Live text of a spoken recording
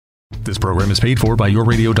This program is paid for by Your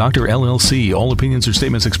Radio Doctor, LLC. All opinions or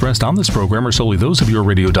statements expressed on this program are solely those of Your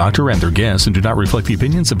Radio Doctor and their guests and do not reflect the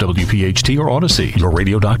opinions of WPHT or Odyssey. Your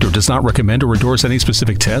Radio Doctor does not recommend or endorse any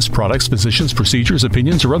specific tests, products, physicians, procedures,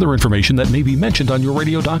 opinions, or other information that may be mentioned on Your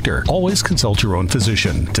Radio Doctor. Always consult your own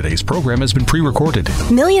physician. Today's program has been pre-recorded.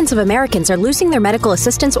 Millions of Americans are losing their medical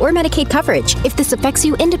assistance or Medicaid coverage. If this affects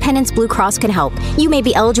you, Independence Blue Cross can help. You may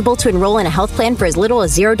be eligible to enroll in a health plan for as little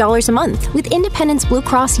as $0 a month. With Independence Blue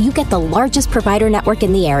Cross, you get the largest provider network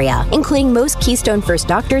in the area, including most Keystone First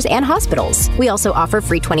doctors and hospitals. We also offer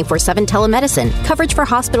free 24/7 telemedicine, coverage for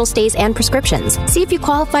hospital stays and prescriptions. See if you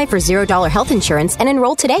qualify for $0 health insurance and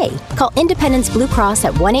enroll today. Call Independence Blue Cross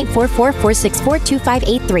at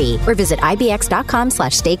 1-844-464-2583 or visit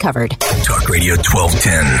ibx.com/staycovered. Talk Radio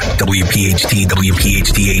 1210, WPHT,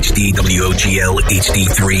 WPHT HD, WOGL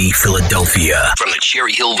HD3, Philadelphia. From the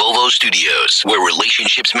Cherry Hill Volvo Studios, where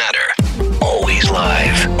relationships matter. Always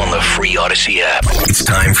live on the free Odyssey app. It's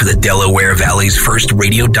time for the Delaware Valley's first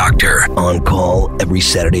radio doctor. On call every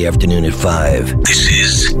Saturday afternoon at 5. This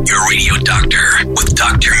is Your Radio Doctor with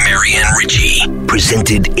Dr. Marianne Ritchie.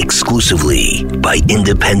 Presented exclusively by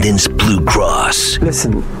Independence Blue Cross.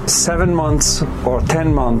 Listen, 7 months or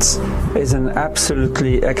 10 months is an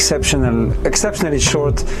absolutely exceptionally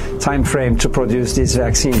short time frame to produce this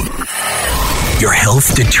vaccine. Your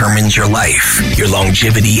health determines your life, your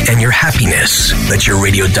longevity, and your happiness. Let your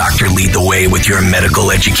radio doctor lead the way with your medical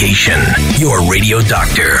education. Your Radio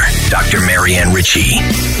Doctor, Dr. Marianne Ritchie.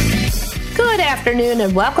 Good afternoon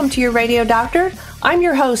and welcome to Your Radio Doctor. I'm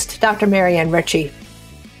your host, Dr. Marianne Ritchie.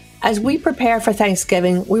 As we prepare for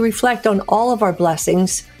Thanksgiving, we reflect on all of our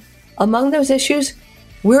blessings. Among those issues,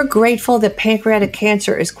 we're grateful that pancreatic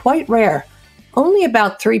cancer is quite rare, only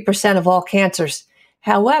about 3% of all cancers.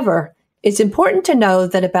 However, it's important to know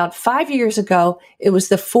that about 5 years ago, it was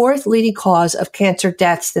the fourth leading cause of cancer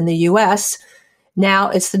deaths in the U.S. Now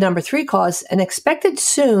it's the number 3 cause and expected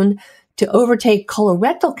soon to overtake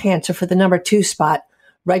colorectal cancer for the number 2 spot,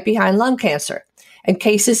 right behind lung cancer. And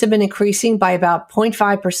cases have been increasing by about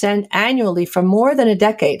 0.5% annually for more than a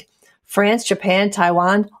decade. France, Japan,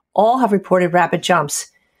 Taiwan all have reported rapid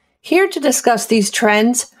jumps. Here to discuss these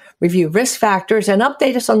trends, review risk factors, and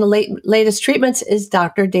update us on the latest treatments is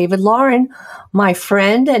Dr. David Lauren, my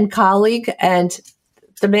friend and colleague and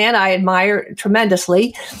the man I admire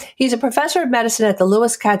tremendously. He's a professor of medicine at the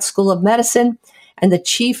Lewis Katz School of Medicine and the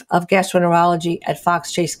chief of gastroenterology at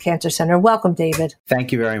Fox Chase Cancer Center. Welcome, David.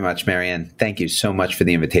 Thank you very much, Marianne. Thank you so much for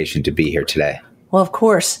the invitation to be here today. Well, of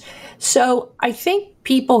course. So I think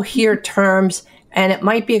people hear terms, and it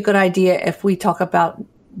might be a good idea if we talk about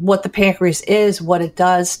what the pancreas is, what it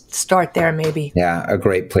does. Start there, maybe. Yeah, a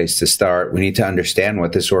great place to start. We need to understand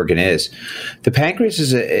what this organ is. The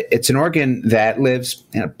pancreas it's an organ that lives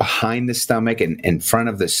behind the stomach and in front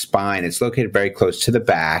of the spine. It's located very close to the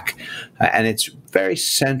back, and it's very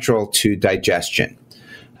central to digestion.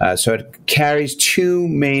 So it carries 2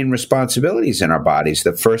 main responsibilities in our bodies.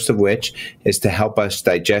 The first of which is to help us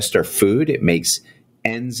digest our food. It makes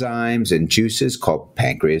enzymes and juices called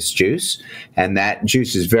pancreas juice. And that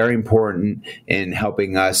juice is very important in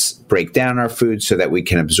helping us break down our food so that we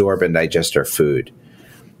can absorb and digest our food.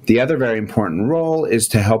 The other very important role is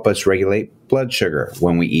to help us regulate blood sugar.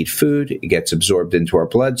 When we eat food, it gets absorbed into our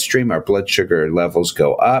bloodstream. Our blood sugar levels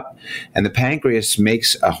go up. And the pancreas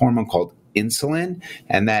makes a hormone called insulin,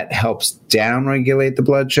 and that helps downregulate the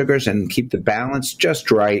blood sugars and keep the balance just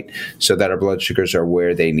right so that our blood sugars are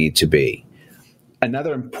where they need to be.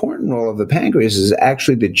 Another important role of the pancreas is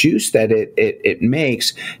actually the juice that it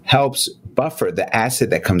makes helps buffer the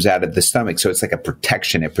acid that comes out of the stomach. So it's like a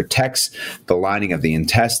protection. It protects the lining of the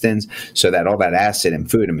intestines so that all that acid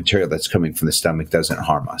and food and material that's coming from the stomach doesn't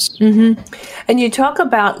harm us. Mm-hmm. And you talk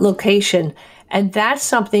about location, and that's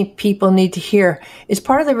something people need to hear. It's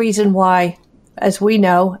part of the reason why, as we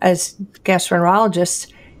know, as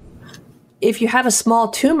gastroenterologists, if you have a small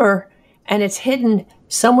tumor and it's hidden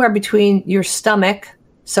somewhere between your stomach.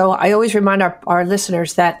 So I always remind our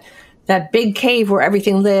listeners that big cave where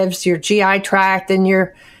everything lives, your GI tract and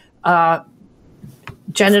your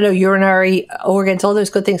genitourinary organs, all those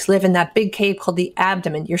good things live in that big cave called the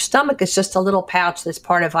abdomen. Your stomach is just a little pouch that's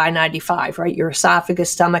part of I-95, right? Your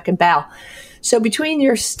esophagus, stomach, and bowel. So between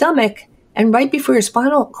your stomach and right before your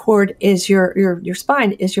spinal cord is your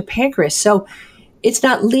spine, is your pancreas. So it's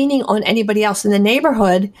not leaning on anybody else in the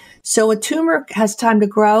neighborhood. So a tumor has time to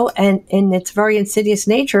grow and in its very insidious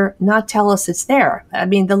nature, not tell us it's there. I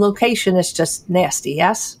mean, the location is just nasty,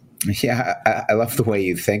 yes? Yeah, I love the way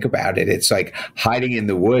you think about it. It's like hiding in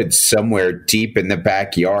the woods somewhere deep in the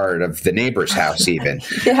backyard of the neighbor's house, even.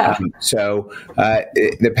 Yeah.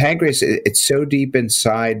 The pancreas, it's so deep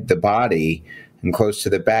inside the body and close to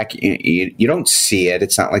the back, you don't see it.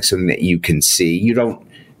 It's not like something that you can see. You don't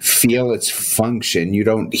feel its function. You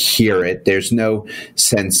don't hear it. There's no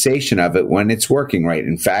sensation of it when it's working right.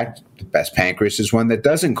 In fact, the best pancreas is one that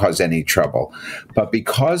doesn't cause any trouble. But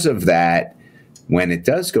because of that, when it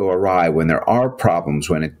does go awry, when there are problems,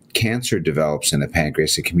 when a cancer develops in the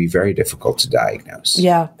pancreas, it can be very difficult to diagnose.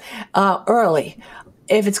 Yeah. Early.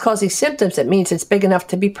 If it's causing symptoms, it means it's big enough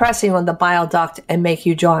to be pressing on the bile duct and make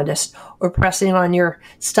you jaundiced, or pressing on your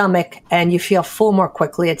stomach and you feel full more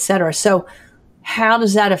quickly, etc. So how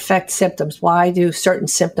does that affect symptoms? Why do certain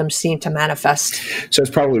symptoms seem to manifest? So it's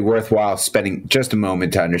probably worthwhile spending just a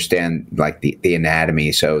moment to understand like the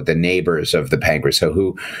anatomy. So the neighbors of the pancreas.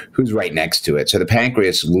 So who's right next to it? So the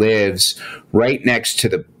pancreas lives right next to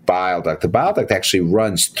the bile duct. The bile duct actually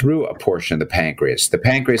runs through a portion of the pancreas. The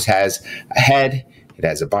pancreas has a head, it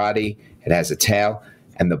has a body, it has a tail,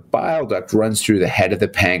 and the bile duct runs through the head of the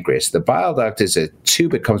pancreas. The bile duct is a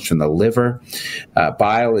tube that comes from the liver.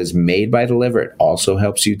 Bile is made by the liver. It also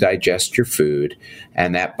helps you digest your food.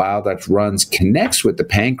 And that bile duct connects with the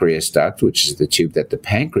pancreas duct, which is the tube that the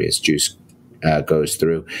pancreas juice goes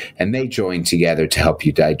through. And they join together to help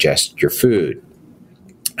you digest your food.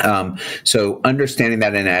 So understanding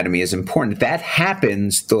that anatomy is important. That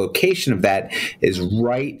happens, the location of that is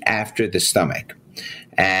right after the stomach.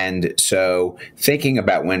 And so thinking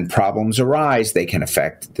about when problems arise, they can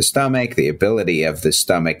affect the stomach, the ability of the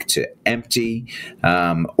stomach to empty,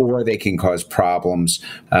 or they can cause problems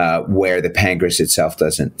where the pancreas itself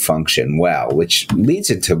doesn't function well, which leads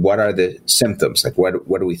into what are the symptoms? Like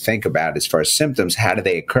what do we think about as far as symptoms? How do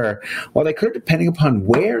they occur? Well, they occur depending upon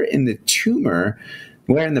where in the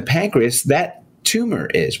pancreas that tumor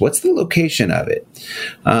is. What's the location of it?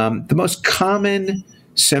 The most common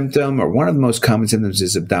symptom, or one of the most common symptoms,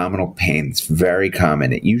 is abdominal pain. It's very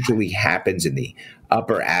common. It usually happens in the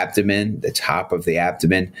upper abdomen, the top of the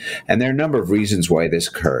abdomen, and there are a number of reasons why this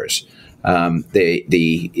occurs.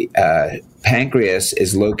 The pancreas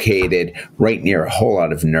is located right near a whole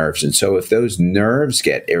lot of nerves, and so if those nerves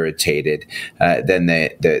get irritated, then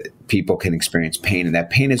the people can experience pain, and that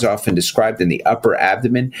pain is often described in the upper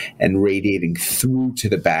abdomen and radiating through to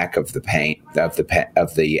the back of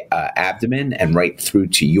the abdomen and right through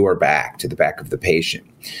to your back, to the back of the patient.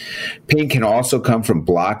 Pain can also come from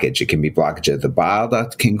blockage. It can be blockage of the bile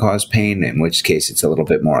duct can cause pain, in which case it's a little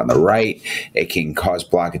bit more on the right. It can cause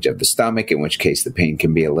blockage of the stomach, in which case the pain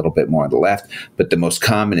can be a little bit more on the left. But the most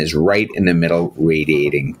common is right in the middle,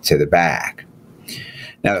 radiating to the back.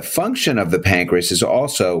 Now, the function of the pancreas is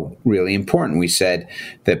also really important. We said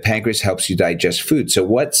that pancreas helps you digest food. So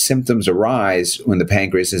what symptoms arise when the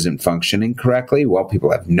pancreas isn't functioning correctly? Well,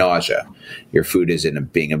 people have nausea. Your food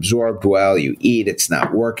isn't being absorbed well. You eat, it's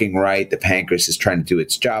not working right. The pancreas is trying to do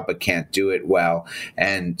its job but can't do it well.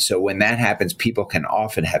 And so when that happens, people can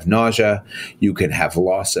often have nausea. You can have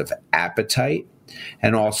loss of appetite.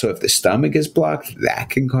 And also, if the stomach is blocked, that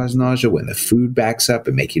can cause nausea when the food backs up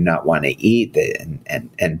and make you not want to eat.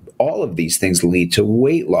 And all of these things lead to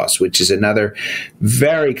weight loss, which is another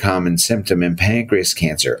very common symptom in pancreas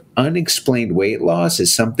cancer. Unexplained weight loss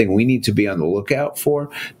is something we need to be on the lookout for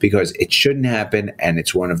because it shouldn't happen, and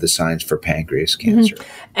it's one of the signs for pancreas cancer.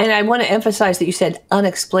 Mm-hmm. And I want to emphasize that you said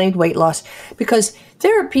unexplained weight loss, because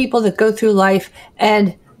there are people that go through life,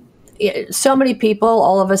 and so many people,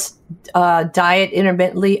 all of us, diet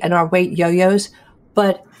intermittently and our weight yo-yos.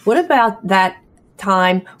 But what about that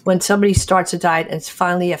time when somebody starts a diet and it's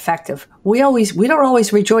finally effective? We don't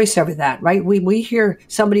always rejoice over that, right? We hear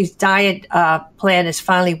somebody's diet plan is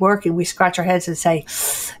finally working. We scratch our heads and say,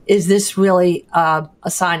 is this really a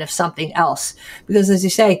sign of something else? Because as you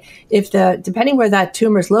say, depending where that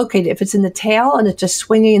tumor is located, if it's in the tail and it's just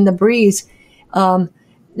swinging in the breeze,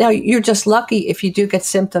 now, you're just lucky if you do get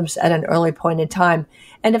symptoms at an early point in time.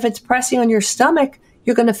 And if it's pressing on your stomach,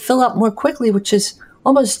 you're going to fill up more quickly, which is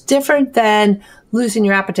almost different than losing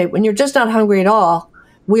your appetite. When you're just not hungry at all,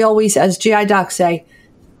 we always, as GI docs, say,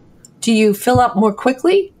 do you fill up more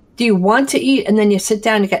quickly? Do you want to eat? And then you sit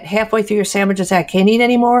down, you get halfway through your sandwich and say, I can't eat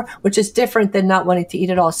anymore, which is different than not wanting to eat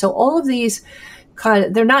at all. So all of these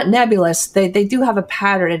they're not nebulous. They do have a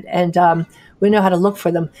pattern, and we know how to look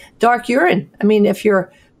for them. Dark urine. I mean, if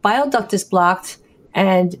your bile duct is blocked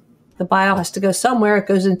and the bile has to go somewhere, it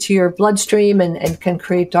goes into your bloodstream and can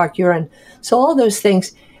create dark urine. So all those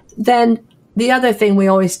things. Then the other thing we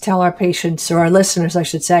always tell our patients, or our listeners, I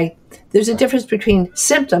should say, there's a difference between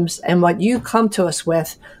symptoms and what you come to us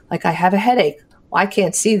with, like I have a headache, I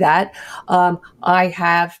can't see that. I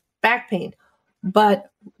have back pain. But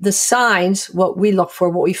the signs, what we look for,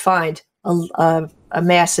 what we find, a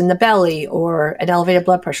mass in the belly or an elevated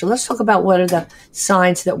blood pressure. Let's talk about what are the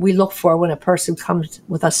signs that we look for when a person comes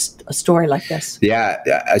with a story like this. Yeah,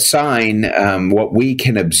 a sign, what we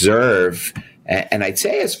can observe, and I'd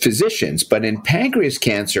say as physicians, but in pancreas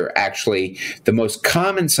cancer, actually, the most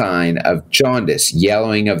common sign of jaundice,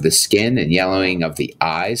 yellowing of the skin and yellowing of the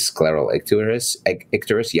eyes, scleral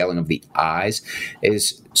icterus, yellowing of the eyes,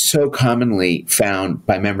 is so commonly found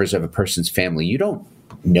by members of a person's family. You don't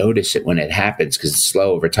notice it when it happens because it's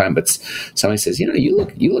slow over time, but somebody says, you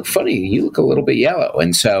look funny, you look a little bit yellow.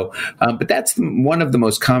 And so, but that's one of the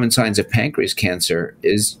most common signs of pancreas cancer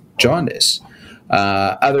is jaundice.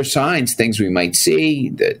 Other signs, things we might see,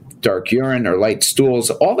 the dark urine or light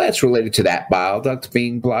stools, all that's related to that bile duct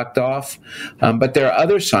being blocked off. But there are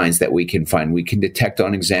other signs that we can find, we can detect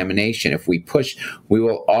on examination. If we push, we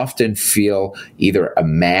will often feel either a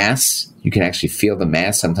mass. You can actually feel the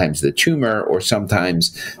mass, sometimes the tumor, or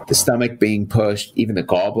sometimes the stomach being pushed, even the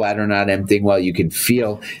gallbladder not emptying well. You can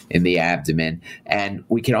feel in the abdomen. And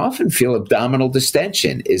we can often feel abdominal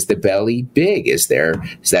distension. Is the belly big? Is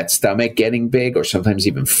that stomach getting big? Or sometimes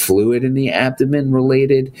even fluid in the abdomen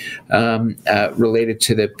related to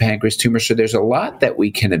the pancreas tumor. So there's a lot that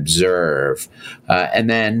we can observe. And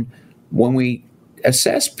then when we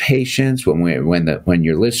assess patients, when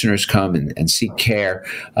your listeners come and seek care,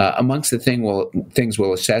 amongst the things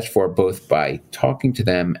we'll assess for both by talking to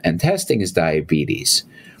them and testing is diabetes.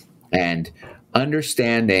 And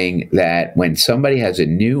understanding that when somebody has a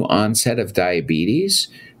new onset of diabetes,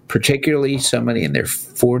 particularly somebody in their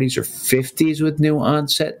 40s or 50s with new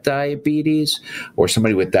onset diabetes, or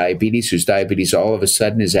somebody with diabetes whose diabetes all of a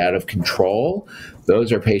sudden is out of control,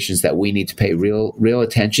 those are patients that we need to pay real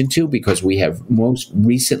attention to, because we have most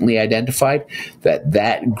recently identified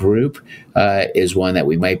that group is one that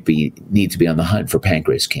we might need to be on the hunt for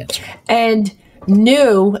pancreas cancer. And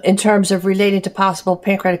new, in terms of related to possible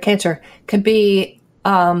pancreatic cancer, can be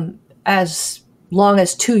as long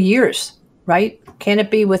as 2 years, right? Can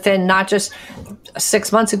it be within not just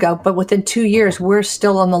 6 months ago, but within 2 years, we're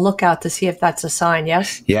still on the lookout to see if that's a sign,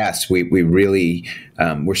 yes? Yes, we really,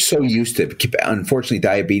 we're so used to, unfortunately,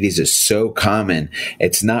 diabetes is so common.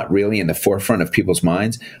 It's not really in the forefront of people's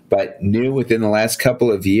minds, but new within the last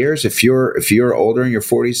couple of years, if you're older in your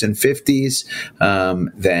 40s and 50s,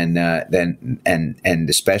 then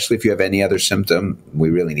especially if you have any other symptom,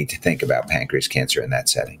 we really need to think about pancreas cancer in that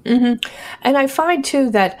setting. Mm-hmm. And I find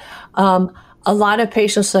too that, a lot of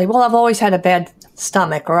patients say, well, I've always had a bad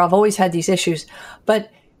stomach, or I've always had these issues.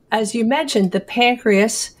 But as you mentioned, the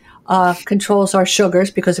pancreas controls our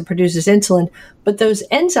sugars because it produces insulin. But those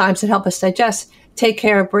enzymes that help us digest take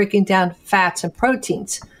care of breaking down fats and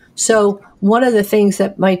proteins. So one of the things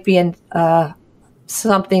that might be in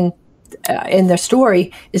something in their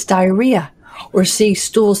story is diarrhea, or see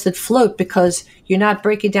stools that float because you're not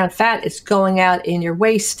breaking down fat, it's going out in your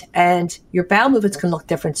waist, and your bowel movements can look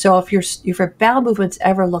different. So if your bowel movements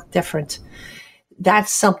ever look different,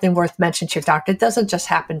 that's something worth mentioning to your doctor. It doesn't just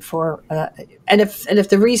happen for, and if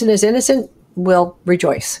the reason is innocent, we'll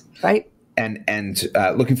rejoice, right? And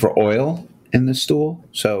looking for oil in the stool.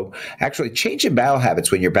 So actually changing bowel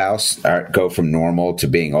habits when your bowels go from normal to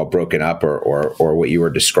being all broken up or what you were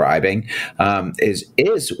describing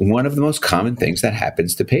is one of the most common things that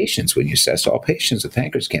happens to patients. When you assess all patients with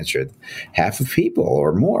pancreas cancer, half of people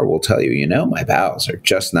or more will tell you, my bowels are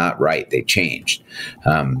just not right. They changed.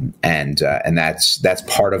 And that's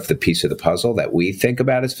part of the piece of the puzzle that we think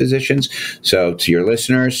about as physicians. So to your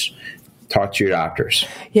listeners, talk to your doctors.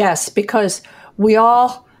 Yes, because we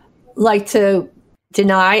all like to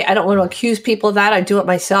deny. I don't want to accuse people of that. I do it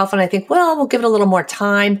myself. And I think, well, we'll give it a little more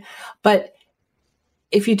time. But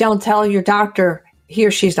if you don't tell your doctor, he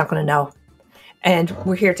or she's not going to know. And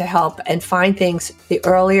we're here to help and find things.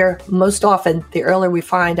 Most often, the earlier we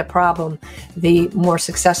find a problem, the more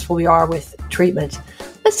successful we are with treatment.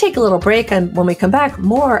 Let's take a little break. And when we come back,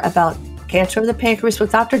 more about cancer of the pancreas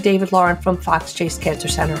with Dr. David Lauren from Fox Chase Cancer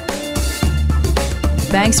Center.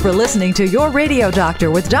 Thanks for listening to Your Radio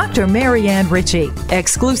Doctor with Dr. Marianne Ritchie,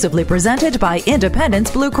 exclusively presented by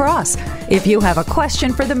Independence Blue Cross. If you have a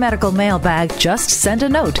question for the medical mailbag, just send a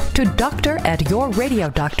note to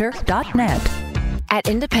doctor@yourradiodoctor.net. At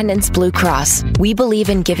Independence Blue Cross, we believe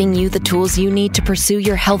in giving you the tools you need to pursue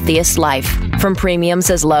your healthiest life. From premiums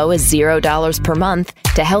as low as $0 per month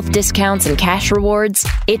to health discounts and cash rewards,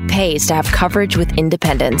 it pays to have coverage with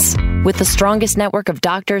Independence. With the strongest network of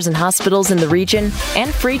doctors and hospitals in the region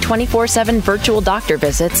and free 24/7 virtual doctor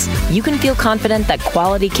visits, you can feel confident that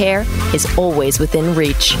quality care is always within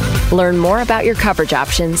reach. Learn more about your coverage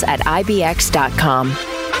options at ibx.com.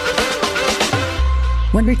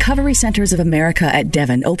 When Recovery Centers of America at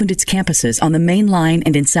Devon opened its campuses on the Main Line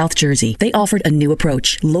and in South Jersey, they offered a new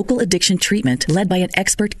approach, local addiction treatment led by an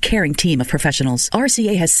expert, caring team of professionals.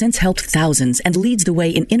 RCA has since helped thousands and leads the way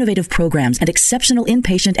in innovative programs and exceptional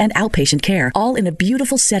inpatient and outpatient care, all in a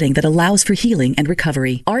beautiful setting that allows for healing and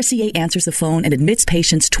recovery. RCA answers the phone and admits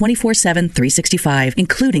patients 24/7, 365,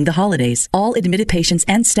 including the holidays. All admitted patients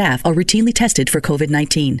and staff are routinely tested for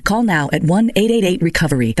COVID-19. Call now at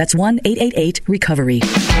 1-888-RECOVERY. That's 1-888-RECOVERY.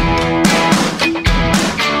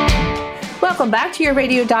 Welcome back to your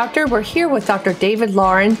Radio Doctor. We're here with Dr. David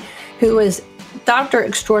Lauren, who is doctor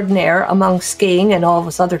extraordinaire among skiing and all of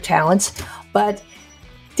his other talents. But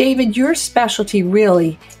David, your specialty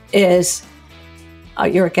really is,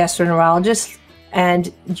 you're a gastroenterologist,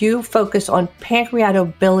 and you focus on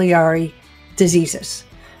pancreatobiliary diseases,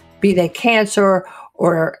 be they cancer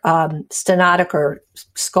or stenotic or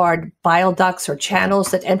scarred bile ducts or channels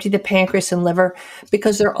that empty the pancreas and liver,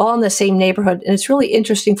 because they're all in the same neighborhood. And it's really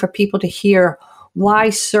interesting for people to hear why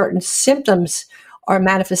certain symptoms are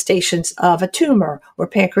manifestations of a tumor or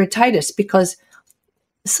pancreatitis, because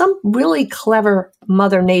some really clever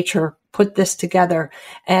Mother Nature put this together.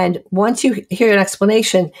 And once you hear an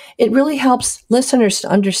explanation, it really helps listeners to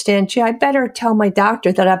understand, gee, I better tell my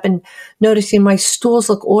doctor that I've been noticing my stools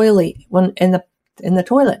look oily when in the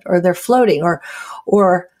toilet, or they're floating, or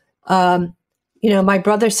my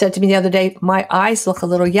brother said to me the other day, my eyes look a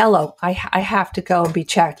little yellow. I have to go and be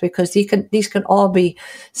checked, because these can all be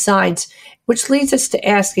signs, which leads us to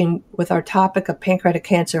asking, with our topic of pancreatic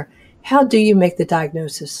cancer, how do you make the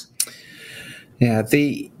diagnosis? Yeah,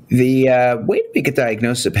 the way to make a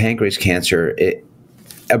diagnosis of pancreas cancer,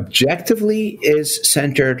 objectively is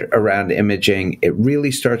centered around imaging. It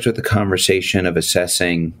really starts with the conversation of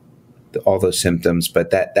assessing all those symptoms, but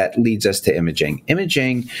that leads us to imaging.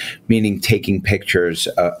 Imaging, meaning taking pictures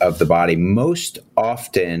of the body. Most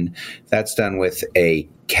often, that's done with a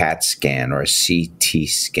CAT scan or a CT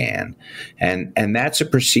scan. And that's a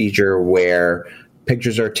procedure where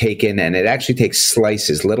pictures are taken, and it actually takes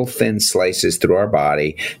slices, little thin slices through our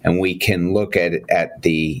body, and we can look at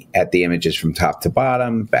the images from top to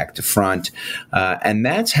bottom, back to front. And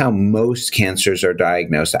that's how most cancers are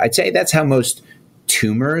diagnosed. I'd say that's how most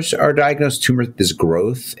tumors are diagnosed. Tumor is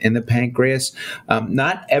growth in the pancreas.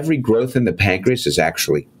 Not every growth in the pancreas is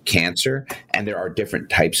actually cancer, and there are different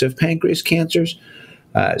types of pancreas cancers.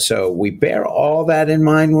 So we bear all that in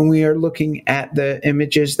mind when we are looking at the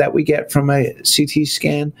images that we get from a CT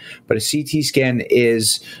scan. But a CT scan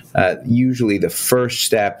is usually the first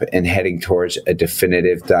step in heading towards a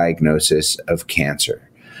definitive diagnosis of cancer.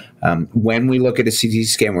 When we look at a CT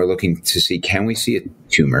scan, we're looking to see, can we see a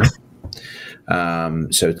tumor?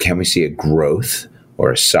 So can we see a growth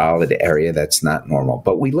or a solid area that's not normal?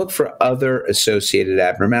 But we look for other associated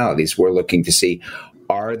abnormalities. We're looking to see,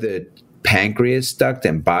 are the pancreas duct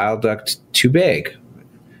and bile duct too big?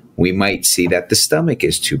 We might see that the stomach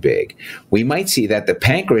is too big. We might see that the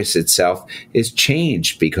pancreas itself is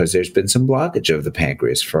changed because there's been some blockage of the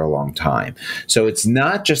pancreas for a long time. So it's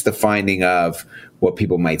not just the finding of what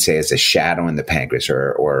people might say is a shadow in the pancreas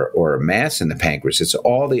or a mass in the pancreas. It's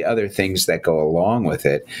all the other things that go along with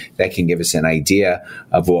it that can give us an idea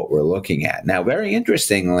of what we're looking at. Now, very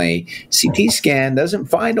interestingly, CT scan doesn't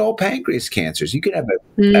find all pancreas cancers. You could have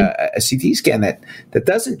a CT scan that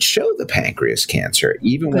doesn't show the pancreas cancer,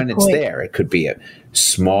 even when it's there. It could be a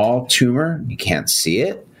small tumor. You can't see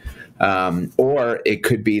it. Or it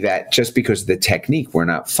could be that just because of the technique, we're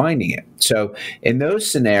not finding it. So in those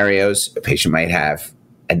scenarios, a patient might have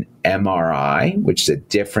an MRI, which is a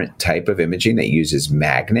different type of imaging that uses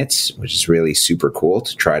magnets, which is really super cool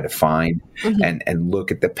to try to find and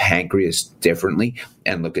look at the pancreas differently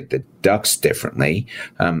and look at the ducts differently.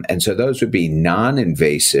 And so those would be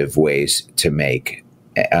non-invasive ways to make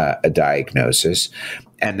a diagnosis.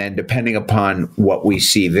 And then depending upon what we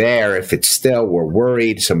see there, if it's still, we're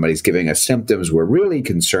worried, somebody's giving us symptoms, we're really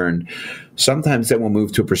concerned, sometimes then we'll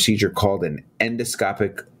move to a procedure called an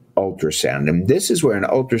endoscopic ultrasound. And this is where an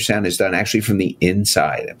ultrasound is done actually from the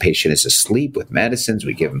inside. A patient is asleep with medicines.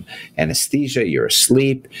 We give them anesthesia. You're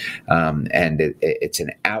asleep. And it's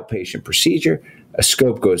an outpatient procedure. A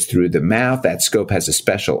scope goes through the mouth. That scope has a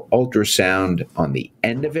special ultrasound on the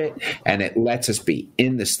end of it, and it lets us be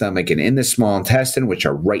in the stomach and in the small intestine, which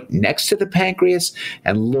are right next to the pancreas,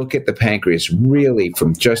 and look at the pancreas really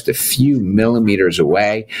from just a few millimeters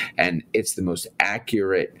away. And it's the most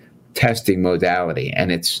accurate testing modality.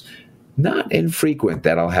 And it's not infrequent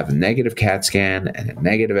that I'll have a negative CAT scan and a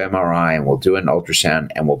negative MRI, and we'll do an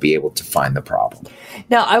ultrasound, and we'll be able to find the problem.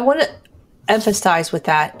 Now, I want to emphasize with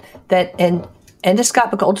that an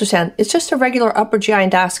endoscopic ultrasound is just a regular upper GI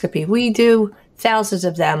endoscopy. We do thousands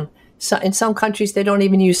of them. So in some countries, they don't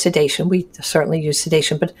even use sedation. We certainly use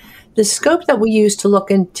sedation. But the scope that we use to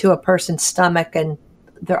look into a person's stomach and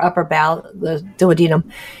their upper bowel, the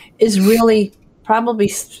duodenum, is really probably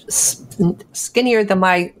skinnier than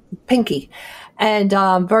my pinky, and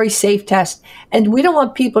very safe test. And we don't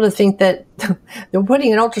want people to think that they're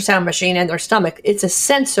putting an ultrasound machine in their stomach. It's a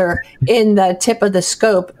sensor in the tip of the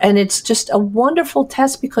scope, and it's just a wonderful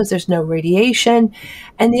test because there's no radiation.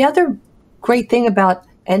 And the other great thing about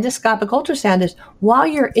endoscopic ultrasound is while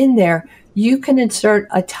you're in there, you can insert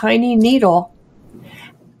a tiny needle,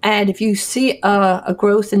 and if you see a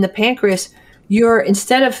growth in the pancreas,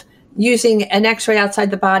 instead of using an x-ray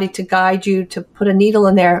outside the body to guide you to put a needle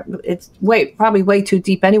in there, it's probably way too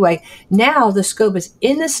deep anyway. Now the scope is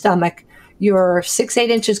in the stomach. You're 6-8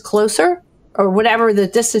 inches closer, or whatever the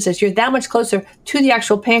distance is. You're that much closer to the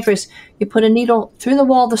actual pancreas. You put a needle through the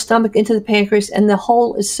wall of the stomach into the pancreas, and the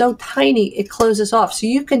hole is so tiny it closes off. So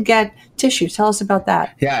you can get tissue. Tell us about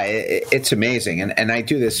that. Yeah, it's amazing. And I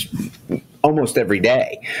do this almost every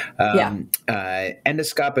day.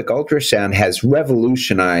 Endoscopic ultrasound has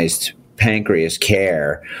revolutionized pancreas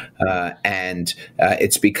care, and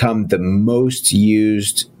it's become the most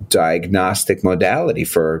used diagnostic modality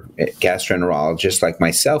for gastroenterologists like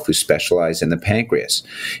myself who specialize in the pancreas.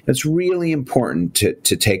 It's really important to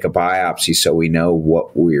take a biopsy so we know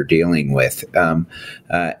what we're dealing with.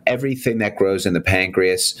 Everything that grows in the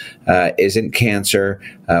pancreas isn't cancer.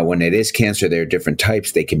 When it is cancer, there are different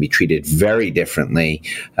types. They can be treated very differently,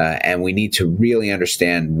 and we need to really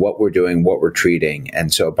understand what we're doing, what we're treating,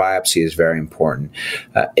 and so a biopsy is very important.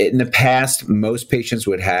 In the past, most patients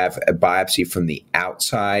would have a biopsy from the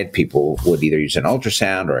outside. People would either use an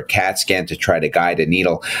ultrasound or a CAT scan to try to guide a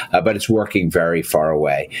needle, but it's working very far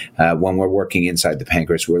away. When we're working inside the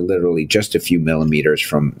pancreas, we're literally just a few millimeters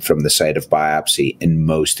from the site of biopsy in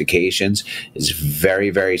most occasions. It's very,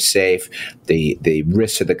 very safe. The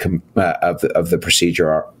risks of the procedure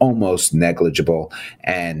are almost negligible,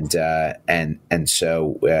 and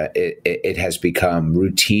so it has become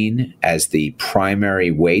routine as the primary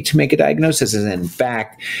way to make a diagnosis. And in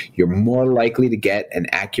fact, you're more likely to get an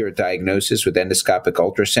accurate diagnosis with endoscopic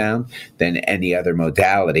ultrasound than any other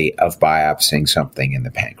modality of biopsying something in the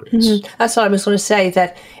pancreas. Mm-hmm. That's what I was going to say,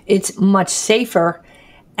 that it's much safer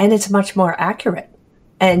and it's much more accurate.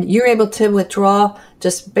 And you're able to withdraw,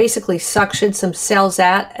 just basically suction some cells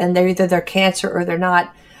out, and they're cancer or they're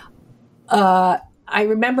not. I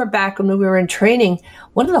remember back when we were in training,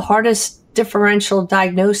 one of the hardest differential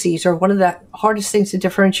diagnoses, or one of the hardest things to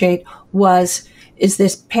differentiate, is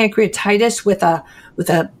this pancreatitis with a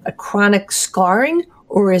chronic scarring,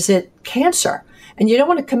 or is it cancer? And you don't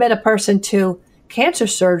want to commit a person to cancer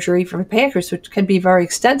surgery for the pancreas, which can be very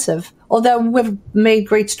extensive, although we've made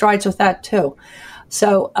great strides with that too.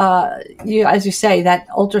 So, as you say, that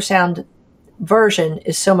ultrasound version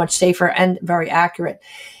is so much safer and very accurate.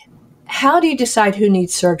 How do you decide who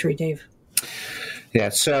needs surgery, Dave? Yeah,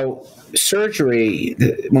 so surgery,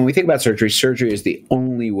 when we think about surgery is the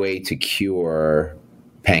only way to cure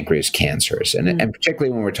pancreas cancers. And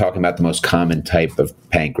particularly when we're talking about the most common type of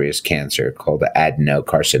pancreas cancer called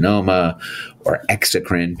adenocarcinoma or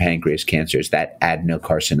exocrine pancreas cancer, is that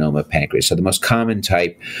adenocarcinoma pancreas. So the most common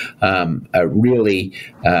type really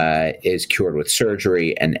is cured with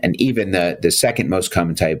surgery. And even the second most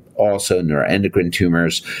common type, also neuroendocrine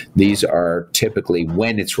tumors, these are typically,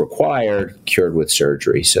 when it's required, cured with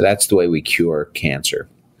surgery. So that's the way we cure cancer.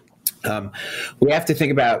 We have to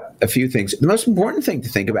think about a few things. The most important thing to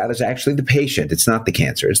think about is actually the patient. It's not the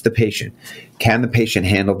cancer, it's the patient. Can the patient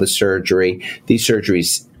handle the surgery? These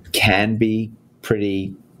surgeries can be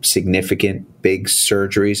pretty significant, big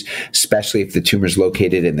surgeries, especially if the tumor is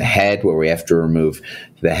located in the head, where we have to remove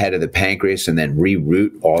the head of the pancreas and then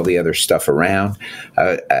reroute all the other stuff around.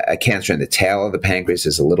 A cancer in the tail of the pancreas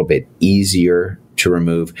is a little bit easier to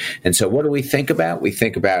remove. And so what do we think about? We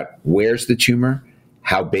think about, where's the tumor?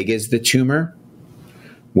 How big is the tumor?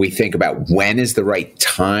 We think about when is the right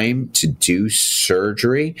time to do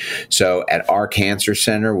surgery. So at our cancer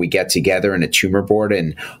center, we get together in a tumor board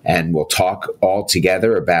and we'll talk all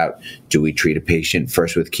together about, do we treat a patient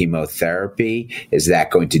first with chemotherapy? Is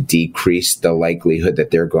that going to decrease the likelihood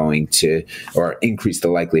that they're going to, or increase the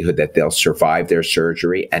likelihood that they'll survive their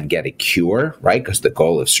surgery and get a cure, right? Because the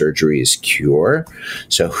goal of surgery is cure.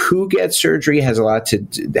 So who gets surgery has a lot to,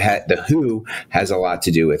 the who has a lot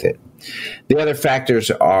to do with it. The other factors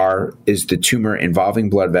is the tumor involving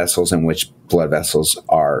blood vessels and which blood vessels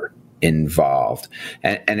are involved.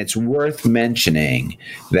 And it's worth mentioning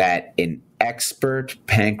that in expert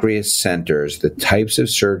pancreas centers, the types of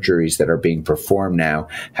surgeries that are being performed now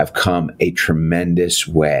have come a tremendous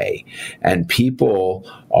way. And people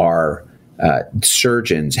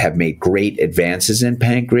surgeons have made great advances in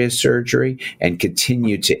pancreas surgery and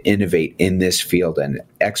continue to innovate in this field. And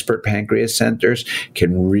expert pancreas centers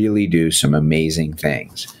can really do some amazing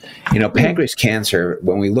things. Pancreas cancer,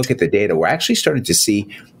 when we look at the data, we're actually starting to see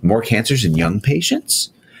more cancers in young patients.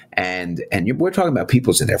 And we're talking about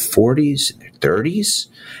people in their 40s, their 30s.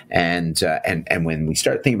 And when we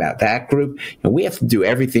start thinking about that group, we have to do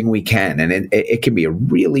everything we can. And it can be a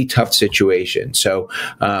really tough situation. So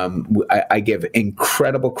I give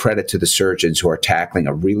incredible credit to the surgeons who are tackling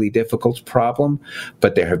a really difficult problem,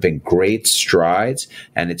 but there have been great strides.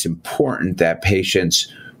 And it's important that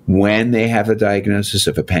patients, when they have a diagnosis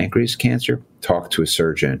of a pancreas cancer, talk to a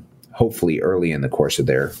surgeon, hopefully early in the course of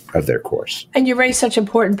their course. And you raise such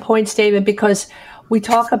important points, David, because we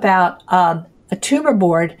talk about a tumor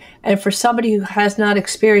board, and for somebody who has not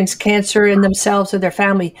experienced cancer in themselves or their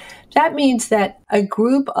family, that means that a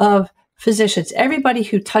group of physicians, everybody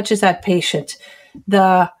who touches that patient,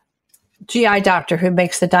 the GI doctor who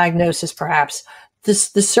makes the diagnosis perhaps, the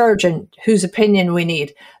surgeon whose opinion we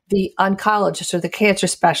need, the oncologist or the cancer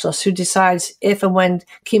specialist who decides if and when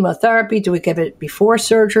chemotherapy, do we give it before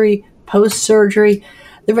surgery, post-surgery,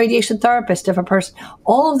 the radiation therapist, if a person,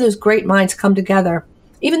 all of those great minds come together,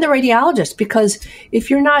 even the radiologist, because if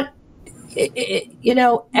you're not,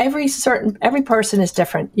 every person is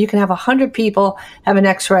different. You can have 100 people have an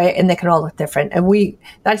x-ray and they can all look different. And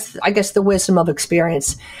that's, I guess, the wisdom of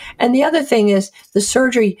experience. And the other thing is the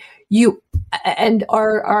surgery, and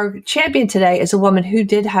our champion today is a woman who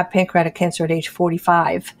did have pancreatic cancer at age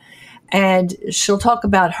 45. And she'll talk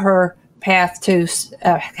about her path to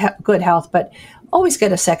good health, but always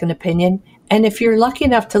get a second opinion. And if you're lucky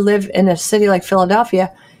enough to live in a city like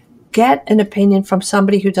Philadelphia, get an opinion from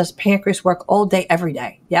somebody who does pancreas work all day, every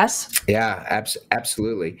day. Yes? Yeah,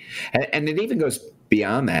 absolutely. And it even goes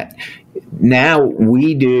beyond that. Now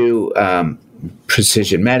we do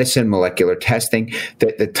precision medicine, molecular testing,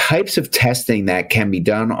 the types of testing that can be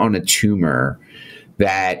done on a tumor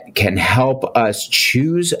that can help us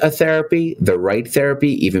choose a therapy, the right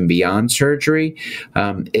therapy, even beyond surgery.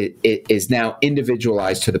 It is now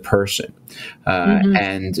individualized to the person.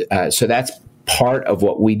 And so that's part of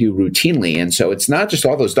what we do routinely. And so it's not just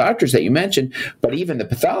all those doctors that you mentioned, but even the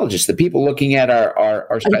pathologists, the people looking at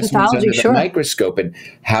our specimens under the microscope and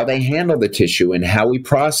how they handle the tissue and how we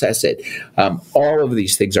process it. All of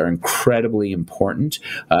these things are incredibly important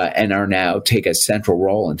and are now take a central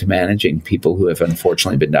role into managing people who have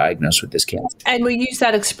unfortunately been diagnosed with this cancer. And we use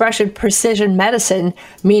that expression precision medicine,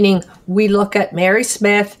 meaning we look at Mary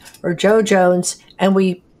Smith or Joe Jones and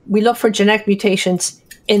we look for genetic mutations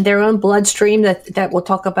in their own bloodstream that we'll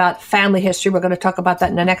talk about family history. We're going to talk about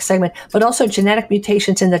that in the next segment, but also genetic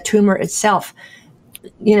mutations in the tumor itself.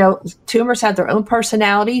 Tumors have their own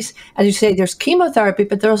personalities. As you say, there's chemotherapy,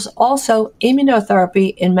 but there's also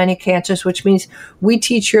immunotherapy in many cancers, which means we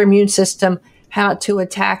teach your immune system how to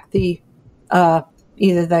attack the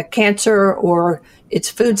either the cancer or its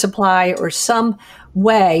food supply or some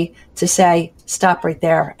way to say, stop right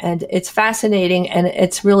there. And it's fascinating, and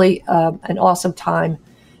it's really an awesome time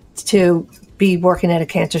to be working at a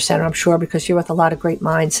cancer center, I'm sure, because you're with a lot of great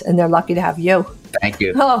minds, and they're lucky to have you. Thank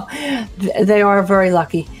you. Oh, they are very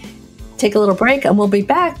lucky. Take a little break, and we'll be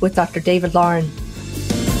back with Dr. David Lauren.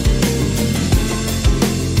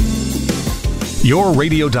 Your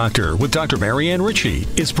Radio Doctor with Dr. Marianne Ritchie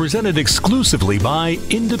is presented exclusively by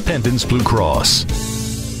Independence Blue Cross.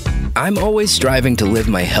 I'm always striving to live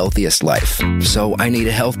my healthiest life, so I need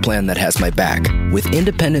a health plan that has my back. With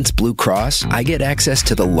Independence Blue Cross, I get access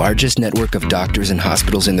to the largest network of doctors and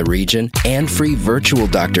hospitals in the region and free virtual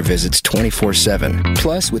doctor visits 24/7.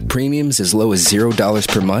 Plus, with premiums as low as $0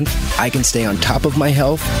 per month, I can stay on top of my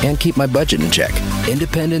health and keep my budget in check.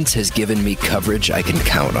 Independence has given me coverage I can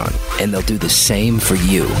count on, and they'll do the same for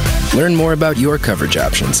you. Learn more about your coverage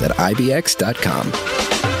options at IBX.com.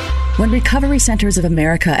 When Recovery Centers of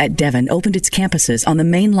America at Devon opened its campuses on the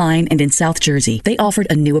Main Line and in South Jersey, they offered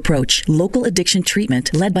a new approach, local addiction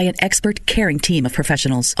treatment led by an expert, caring team of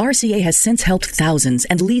professionals. RCA has since helped thousands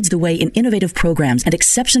and leads the way in innovative programs and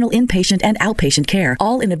exceptional inpatient and outpatient care,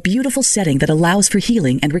 all in a beautiful setting that allows for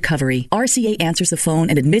healing and recovery. RCA answers the phone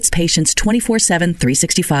and admits patients 24/7,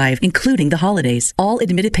 365, including the holidays. All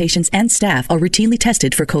admitted patients and staff are routinely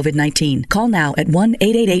tested for COVID-19. Call now at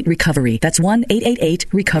 1-888-RECOVERY. That's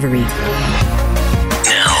 1-888-RECOVERY.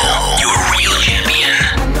 Now, your real champion.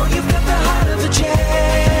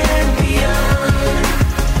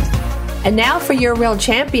 And now for your real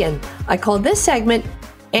champion. I call this segment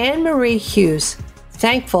Anne-Marie Hughes,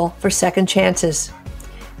 Thankful for Second Chances.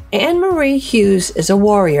 Anne-Marie Hughes is a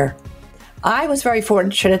warrior. I was very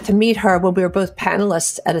fortunate to meet her when we were both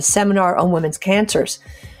panelists at a seminar on women's cancers,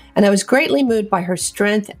 and I was greatly moved by her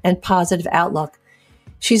strength and positive outlook.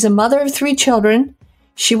 She's a mother of 3 children.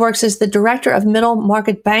 She works as the director of middle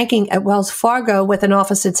market banking at Wells Fargo with an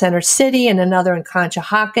office in Center City and another in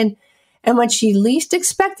Conshohocken. And when she least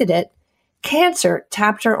expected it, cancer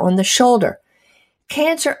tapped her on the shoulder.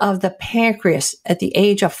 Cancer of the pancreas at the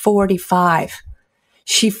age of 45.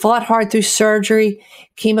 She fought hard through surgery,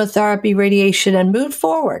 chemotherapy, radiation, and moved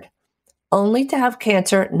forward, only to have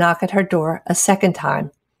cancer knock at her door a second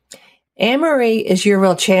time. Anne-Marie is your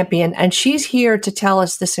real champion, and she's here to tell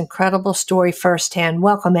us this incredible story firsthand.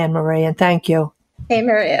 Welcome, Anne-Marie, and thank you. Hey,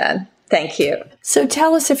 Marianne. Thank you. So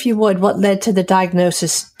tell us, if you would, what led to the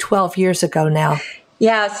diagnosis 12 years ago now.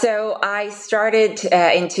 Yeah, so I started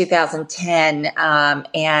in 2010,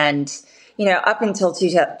 and, up until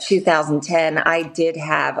 2010, I did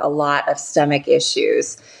have a lot of stomach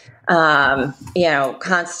issues.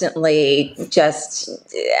 Constantly just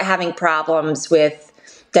having problems with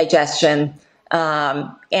digestion.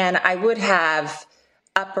 And I would have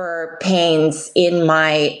upper pains in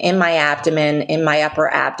my abdomen, in my upper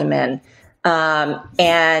abdomen.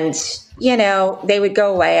 And they would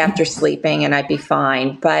go away after sleeping and I'd be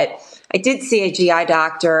fine. But I did see a GI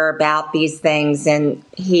doctor about these things, and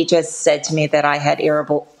he just said to me that I had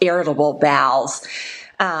irritable bowels.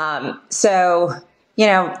 Didn't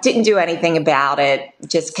do anything about it,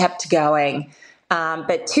 just kept going.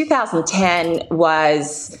 But 2010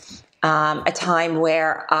 was a time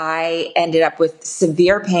where I ended up with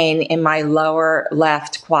severe pain in my lower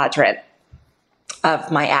left quadrant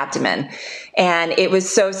of my abdomen. And it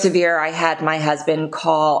was so severe, I had my husband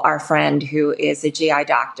call our friend who is a GI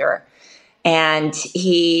doctor. And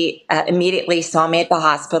he immediately saw me at the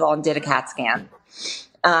hospital and did a CAT scan.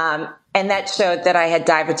 And that showed that I had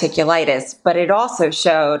diverticulitis, but it also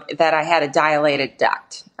showed that I had a dilated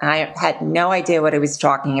duct. I had no idea what I was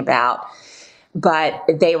talking about, but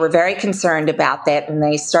they were very concerned about that, and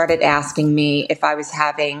they started asking me if I was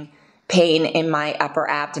having pain in my upper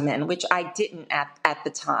abdomen, which I didn't at the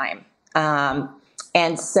time.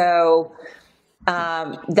 And so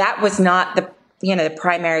that was not the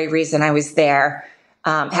primary reason I was there.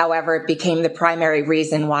 However, it became the primary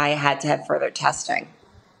reason why I had to have further testing.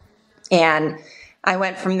 And I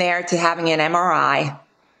went from there to having an MRI,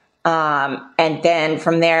 and then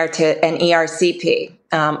from there to an ERCP,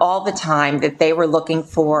 all the time that they were looking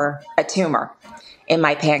for a tumor in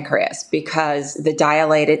my pancreas because the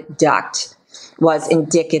dilated duct was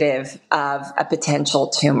indicative of a potential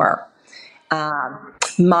tumor.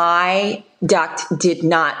 My duct did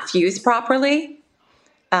not fuse properly,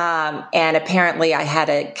 and apparently I had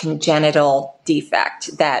a congenital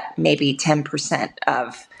defect that maybe 10%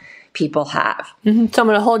 of people have. Mm-hmm. So I'm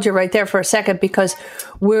going to hold you right there for a second, because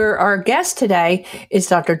our guest today is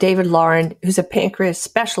Dr. David Lauren, who's a pancreas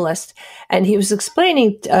specialist, and he was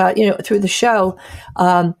explaining, through the show,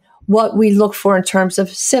 what we look for in terms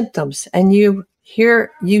of symptoms. And you did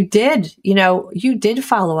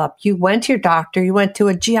follow up. You went to your doctor, you went to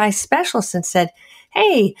a GI specialist and said,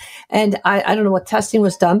 hey, and I don't know what testing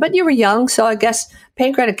was done, but you were young, so I guess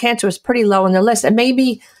pancreatic cancer was pretty low on the list, and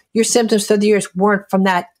maybe your symptoms through the years weren't from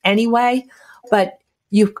that anyway, but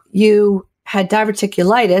you had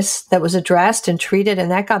diverticulitis that was addressed and treated,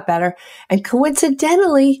 and that got better. And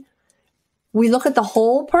coincidentally, we look at the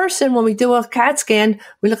whole person when we do a CAT scan.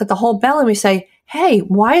 We look at the whole belly and we say, hey,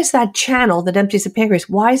 why is that channel that empties the pancreas,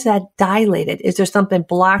 why is that dilated? Is there something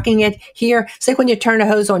blocking it here? It's like when you turn a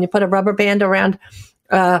hose on, you put a rubber band around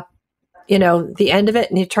the end of it,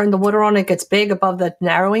 and you turn the water on, it gets big above the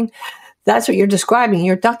narrowing. That's what you're describing.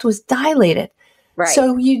 Your duct was dilated. Right.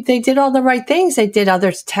 So they did all the right things. They did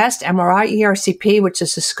other tests, MRI, ERCP, which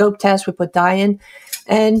is a scope test. We put dye in.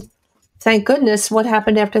 And thank goodness, what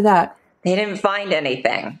happened after that? They didn't find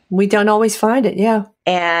anything. We don't always find it, yeah.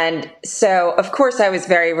 And so, of course, I was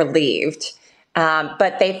very relieved.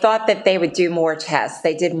 But they thought that they would do more tests.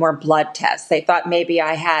 They did more blood tests. They thought maybe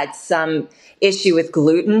I had some issue with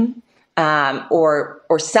gluten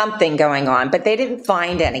or something going on, but they didn't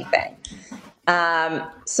find anything.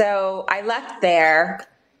 So I left there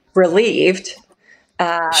relieved.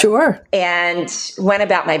 Sure. And went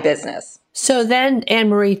about my business. So then,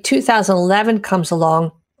 Anne-Marie, 2011 comes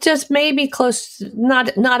along, just maybe close,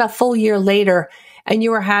 not a full year later, and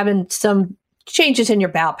you were having some changes in your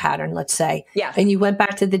bowel pattern, let's say. Yes. And you went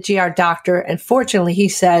back to the GR doctor, and fortunately, he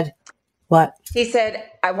said, what? He said,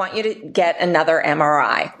 I want you to get another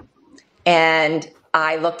MRI. And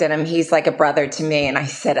I looked at him. He's like a brother to me. And I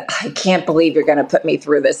said, I can't believe you're going to put me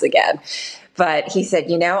through this again. But he said,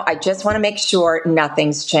 I just want to make sure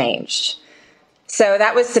nothing's changed. So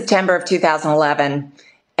that was September of 2011.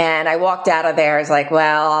 And I walked out of there. I was like,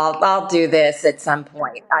 well, I'll do this at some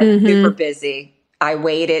point. I'm super busy. I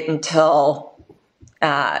waited until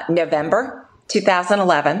November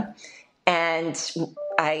 2011. And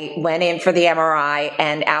I went in for the MRI.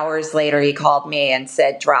 And hours later, he called me and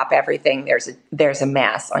said, drop everything. There's a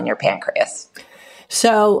mass on your pancreas.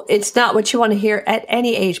 So it's not what you want to hear at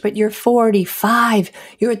any age, but you're 45.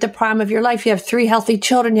 You're at the prime of your life. You have 3 healthy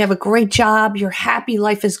children. You have a great job. You're happy.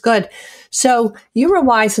 Life is good. So you were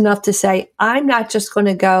wise enough to say, I'm not just going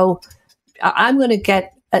to go, I'm going to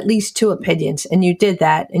get at least 2 opinions. And you did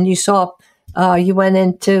that. And you saw, you went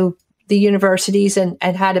into the universities and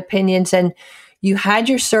had opinions, and you had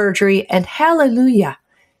your surgery, and hallelujah,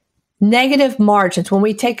 negative margins. When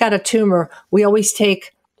we take out a tumor, we always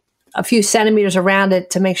take a few centimeters around it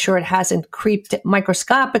to make sure it hasn't creeped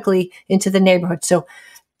microscopically into the neighborhood. So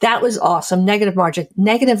that was awesome. Negative margin,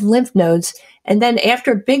 negative lymph nodes. And then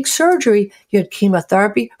after big surgery, you had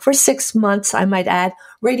chemotherapy for 6 months, I might add,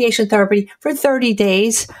 radiation therapy for 30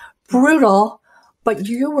 days, brutal, but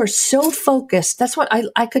you were so focused. That's what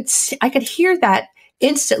I could see, I could hear that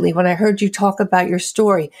instantly when I heard you talk about your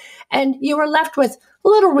story. And you were left with a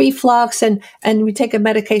little reflux, and we take a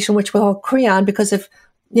medication, which we'll call Creon, because if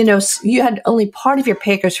you had only part of your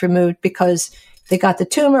pancreas removed because they got the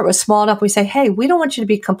tumor. It was small enough. We say, hey, we don't want you to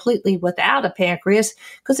be completely without a pancreas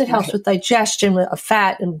because it helps with digestion of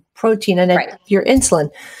fat and protein and your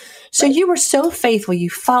insulin. So you were so faithful. You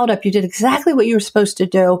followed up. You did exactly what you were supposed to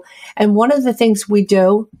do. And one of the things we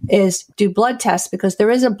do is do blood tests, because there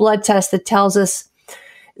is a blood test that tells us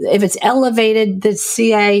if it's elevated, the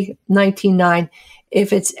CA 19.9,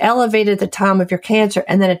 if it's elevated at the time of your cancer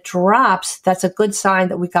and then it drops, that's a good sign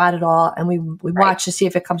that we got it all, and we watch to see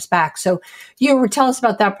if it comes back. So tell us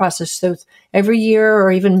about that process. So every year, or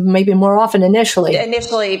even maybe more often initially?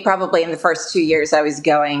 Initially, probably in the first 2 years, I was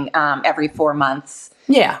going every 4 months.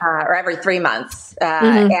 Yeah. Or every 3 months.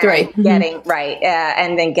 And getting, and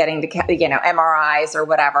then getting the, MRIs or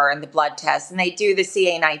whatever, and the blood tests. And they do the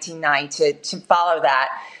CA 19.9 to follow that.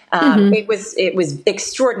 It was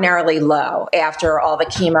extraordinarily low after all the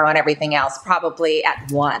chemo and everything else, probably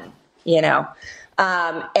at 1, and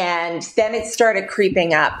then it started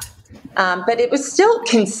creeping up. But it was still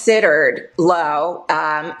considered low.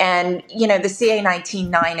 And the CA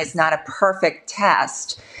 19.9 is not a perfect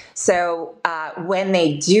test. So when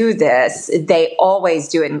they do this, they always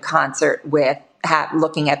do it in concert with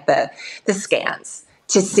looking at the scans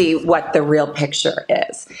to see what the real picture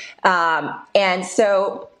is. And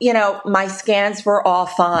so, my scans were all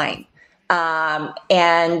fine.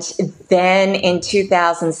 And then in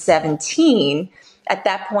 2017, at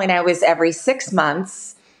that point, I was every 6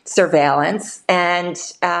 months surveillance. And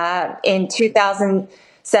in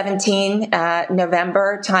 2017,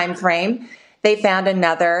 November timeframe, they found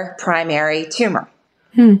another primary tumor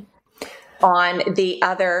on the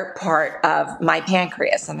other part of my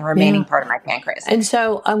pancreas, and the remaining part of my pancreas. And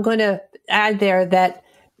so I'm going to add there that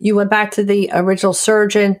you went back to the original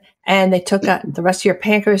surgeon, and they took out the rest of your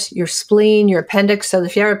pancreas, your spleen, your appendix. So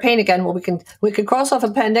if you have pain again, well, we can cross off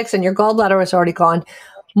appendix, and your gallbladder is already gone.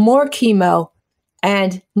 More chemo,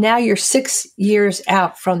 and now you're 6 years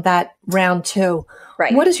out from that round 2.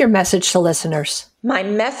 Right. What is your message to listeners? My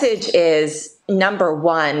message is, number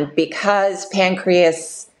one, because pancreatic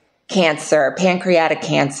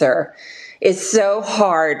cancer is so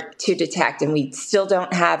hard to detect, and we still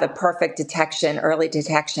don't have a perfect early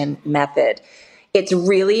detection method. It's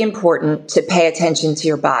really important to pay attention to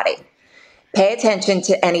your body. Pay attention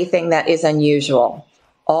to anything that is unusual.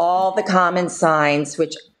 All the common signs,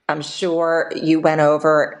 which I'm sure you went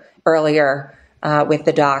over earlier with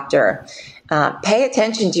the doctor. Pay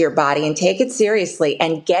attention to your body and take it seriously,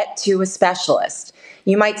 and get to a specialist.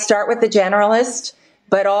 You might start with the generalist,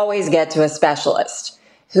 but always get to a specialist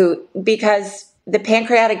because the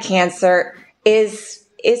pancreatic cancer is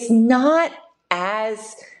not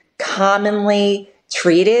as commonly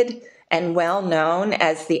treated and well known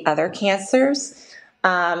as the other cancers.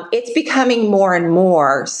 It's becoming more and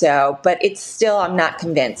more so, but it's still, I'm not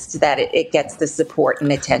convinced that it gets the support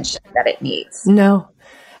and attention that it needs. No.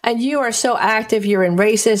 And you are so active. You're in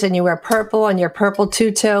races and you wear purple and your purple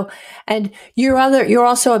tutu. And you're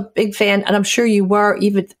also a big fan. And I'm sure you were,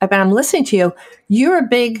 even if I'm listening to you, you're a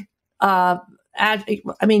big,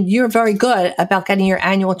 you're very good about getting your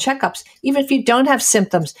annual checkups, even if you don't have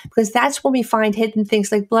symptoms, because that's when we find hidden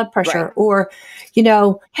things like blood pressure, right. Or,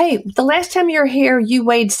 hey, the last time you were here, you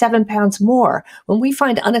weighed 7 pounds more. When we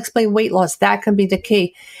find unexplained weight loss, that can be the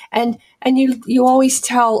key. And you always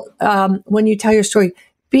tell, when you tell your story,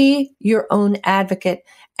 be your own advocate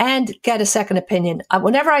and get a second opinion.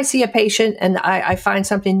 Whenever I see a patient and I find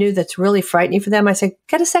something new that's really frightening for them, I say,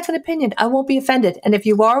 get a second opinion. I won't be offended. And if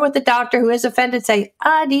you are with a doctor who is offended, say,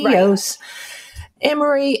 adios. Right.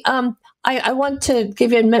 Anne-Marie, I want to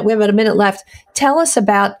give you a minute. We have about a minute left. Tell us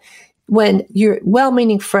about when your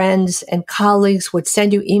well-meaning friends and colleagues would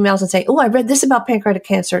send you emails and say, oh, I read this about pancreatic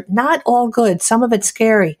cancer. Not all good. Some of it's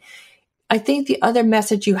scary. I think the other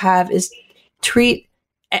message you have is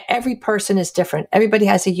every person is different. Everybody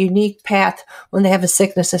has a unique path when they have a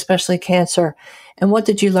sickness, especially cancer. And what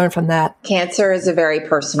did you learn from that? Cancer is a very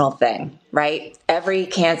personal thing, right? Every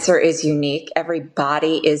cancer is unique. Every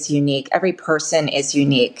body is unique. Every person is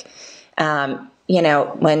unique.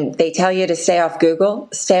 When they tell you to stay off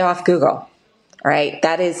Google, right?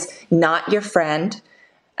 That is not your friend.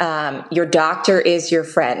 Your doctor is your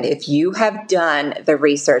friend. If you have done the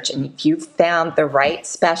research and if you've found the right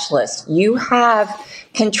specialist, you have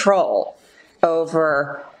control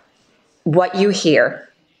over what you hear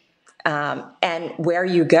and where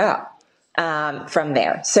you go from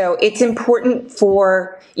there. So it's important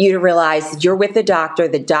for you to realize you're with the doctor.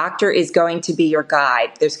 The doctor is going to be your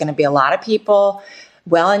guide. There's going to be a lot of people,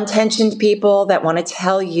 well-intentioned people that want to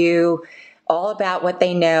tell you all about what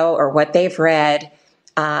they know or what they've read.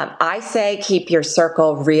 I say keep your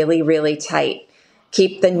circle really, really tight.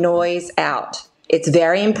 Keep the noise out. It's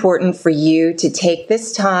very important for you to take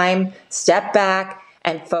this time, step back,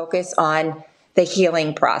 and focus on the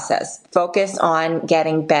healing process. Focus on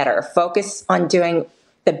getting better. Focus on doing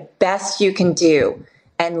the best you can do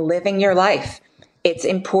and living your life. It's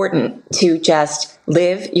important to just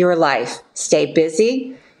live your life. Stay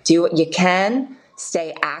busy. Do what you can.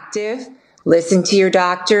 Stay active. Listen to your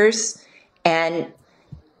doctors. And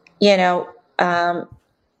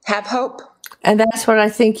have hope. And that's what I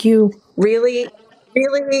think you really,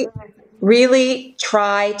 really, really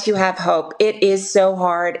try to have hope. It is so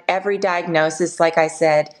hard. Every diagnosis, like I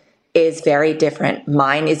said, is very different.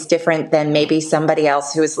 Mine is different than maybe somebody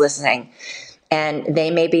else who is listening, and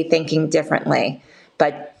they may be thinking differently,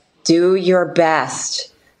 but do your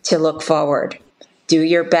best to look forward. Do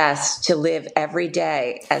your best to live every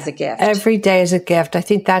day as a gift. Every day is a gift. I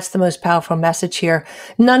think that's the most powerful message here.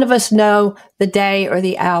 None of us know the day or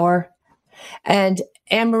the hour. And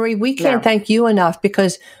Anne-Marie, we can't thank you enough,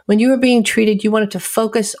 because when you were being treated, you wanted to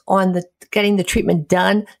focus on getting the treatment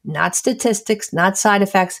done, not statistics, not side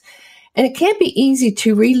effects. And it can't be easy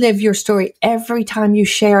to relive your story every time you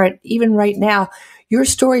share it. Even right now, your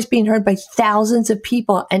story is being heard by thousands of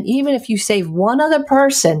people. And even if you save one other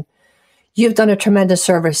person, you've done a tremendous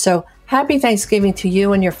service. So happy Thanksgiving to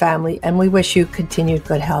you and your family, and we wish you continued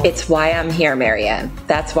good health. It's why I'm here, Marianne.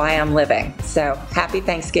 That's why I'm living. So happy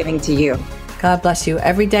Thanksgiving to you. God bless you.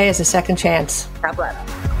 Every day is a second chance. God bless.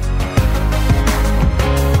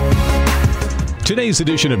 Today's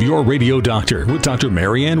edition of Your Radio Doctor with Dr.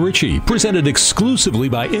 Marianne Ritchie, presented exclusively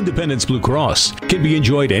by Independence Blue Cross, can be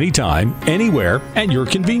enjoyed anytime, anywhere, at your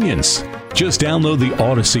convenience. Just download the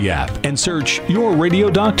Odyssey app and search Your Radio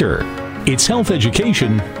Doctor. It's health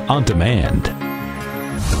education on demand.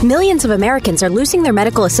 Millions of Americans are losing their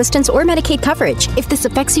medical assistance or Medicaid coverage. If this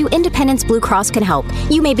affects you, Independence Blue Cross can help.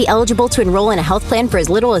 You may be eligible to enroll in a health plan for as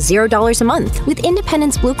little as $0 a month. With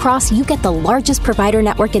Independence Blue Cross, you get the largest provider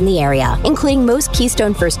network in the area, including most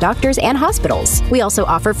Keystone First doctors and hospitals. We also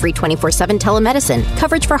offer free 24/7 telemedicine,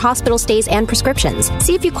 coverage for hospital stays and prescriptions.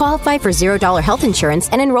 See if you qualify for $0 health insurance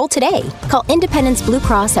and enroll today. Call Independence Blue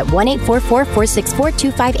Cross at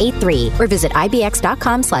 1-844-464-2583 or visit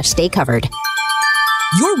ibx.com/staycovered.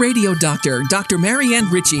 Your Radio Doctor, Dr. Marianne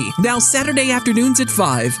Ritchie, now Saturday afternoons at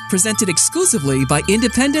 5, presented exclusively by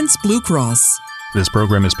Independence Blue Cross. This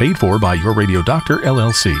program is paid for by Your Radio Doctor,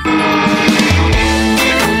 LLC.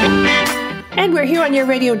 And we're here on Your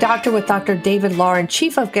Radio Doctor with Dr. David Lauren,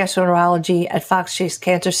 Chief of Gastroenterology at Fox Chase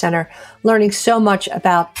Cancer Center, learning so much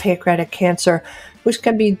about pancreatic cancer, which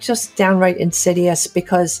can be just downright insidious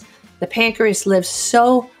because the pancreas lives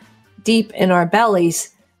so deep in our bellies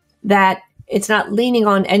that it's not leaning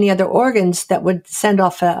on any other organs that would send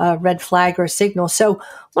off a red flag or a signal. So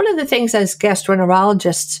one of the things as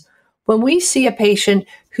gastroenterologists, when we see a patient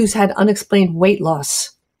who's had unexplained weight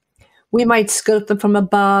loss, we might scope them from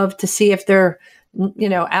above to see if their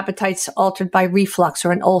appetite's altered by reflux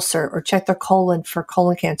or an ulcer, or check their colon for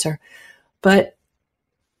colon cancer. But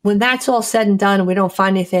when that's all said and done and we don't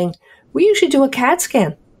find anything, we usually do a CAT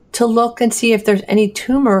scan to look and see if there's any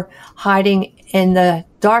tumor hiding in the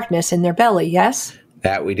darkness in their belly, yes?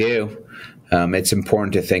 That we do. It's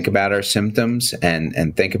important to think about our symptoms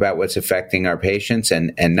and think about what's affecting our patients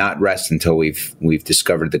and not rest until we've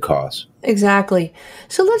discovered the cause. Exactly.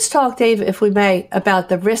 So let's talk, Dave, if we may, about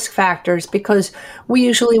the risk factors, because we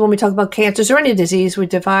usually, when we talk about cancers or any disease, we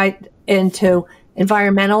divide into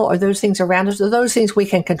environmental, or those things around us, or those things we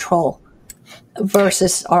can control,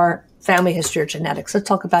 versus our family history or genetics. Let's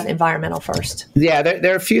talk about environmental first. Yeah,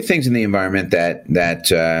 there are a few things in the environment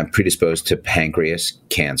that predispose to pancreas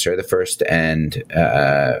cancer. The first and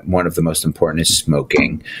one of the most important is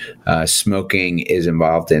smoking. Smoking is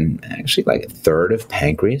involved in actually like a third of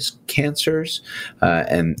pancreas cancers,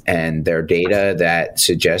 and there are data that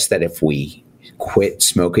suggests that if we quit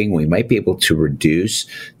smoking, we might be able to reduce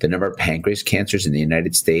the number of pancreas cancers in the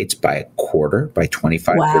United States by a quarter, by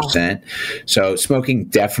 25%. Wow. So smoking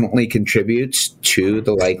definitely contributes to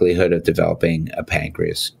the likelihood of developing a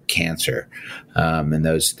pancreas cancer. And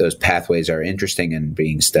those pathways are interesting and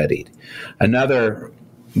being studied. Another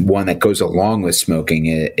one that goes along with smoking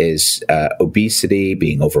is obesity,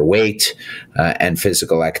 being overweight, and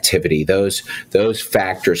physical activity. Those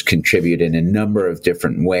factors contribute in a number of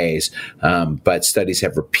different ways, but studies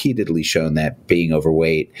have repeatedly shown that being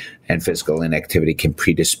overweight and physical inactivity can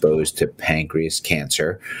predispose to pancreas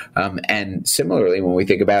cancer. And similarly, when we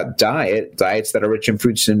think about diets that are rich in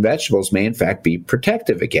fruits and vegetables may in fact be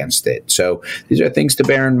protective against it. So these are things to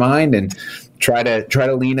bear in mind, and try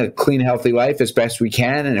to lead a clean, healthy life as best we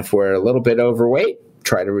can. And if we're a little bit overweight,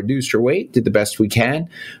 try to reduce your weight, do the best we can,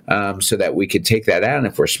 so that we could take that out. And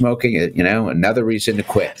if we're smoking, another reason to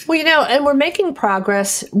quit. Well, and we're making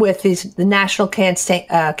progress with the national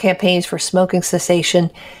campaigns for smoking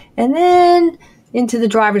cessation. And then into the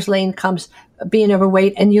driver's lane comes being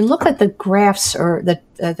overweight. And you look at the graphs or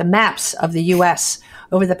the maps of the U.S.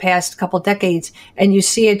 over the past couple decades, and you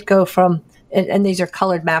see it go from, and these are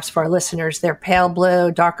colored maps for our listeners. They're pale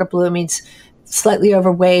blue, darker blue means slightly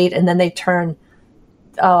overweight, and then they turn,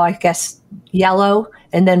 yellow,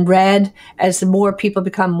 and then red as the more people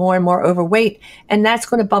become more and more overweight. And that's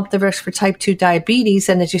going to bump the risk for type 2 diabetes.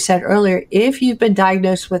 And as you said earlier, if you've been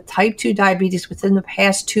diagnosed with type 2 diabetes within the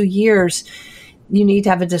past 2 years, you need to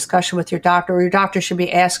have a discussion with your doctor, or your doctor should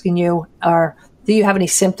be asking you, do you have any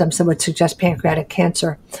symptoms that would suggest pancreatic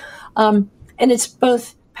cancer? And it's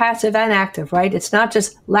both passive and active, right? It's not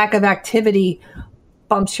just lack of activity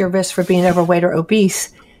bumps your risk for being overweight or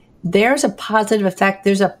obese. There's a positive effect.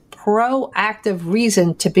 There's a proactive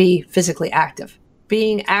reason to be physically active.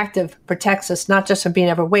 Being active protects us not just from being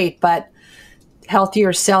overweight, but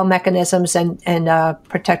healthier cell mechanisms and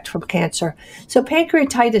protect from cancer. So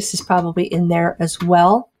pancreatitis is probably in there as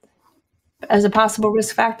well as a possible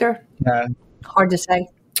risk factor. Hard to say.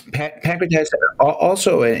 Pancreatitis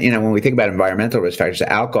also, when we think about environmental risk factors,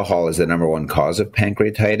 alcohol is the number one cause of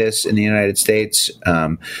pancreatitis in the United States.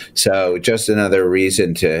 So just another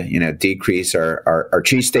reason to, decrease our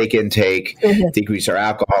cheesesteak intake, decrease our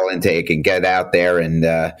alcohol intake, and get out there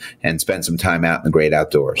and spend some time out in the great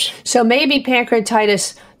outdoors. So maybe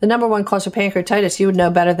pancreatitis, the number one cause of pancreatitis, you would know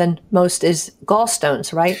better than most, is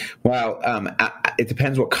gallstones, right? Well, it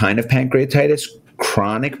depends what kind of pancreatitis.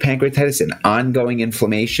 Chronic pancreatitis and ongoing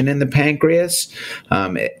inflammation in the pancreas.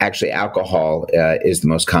 Actually, alcohol is the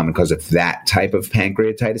most common cause of that type of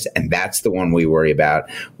pancreatitis, and that's the one we worry about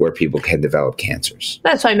where people can develop cancers.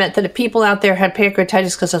 That's what I meant, that if people out there had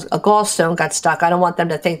pancreatitis because a gallstone got stuck, I don't want them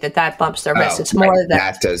to think that bumps their risk. It's more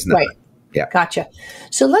that does not. Right. Yeah. Gotcha.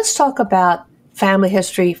 So let's talk about family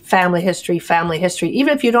history. Even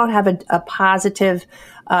if you don't have a positive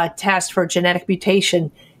test for genetic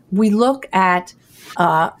mutation, we look at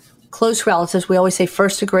close relatives. We always say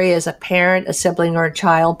first degree as a parent, a sibling, or a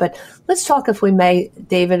child. But let's talk, if we may,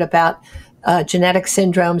 David, about genetic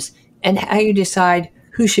syndromes and how you decide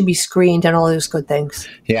who should be screened and all those good things.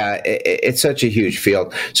 Yeah, it's such a huge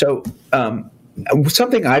field. So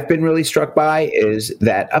something I've been really struck by is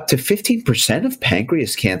that up to 15% of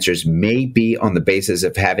pancreas cancers may be on the basis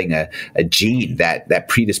of having a gene that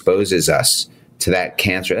predisposes us to that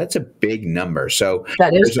cancer. That's a big number. So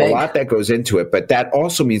there's a lot that goes into it, but that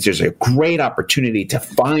also means there's a great opportunity to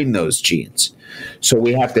find those genes. So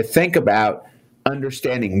we have to think about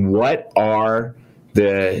understanding what are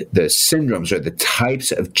the syndromes or the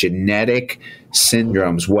types of genetic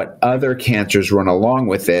syndromes, what other cancers run along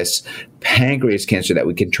with this pancreas cancer that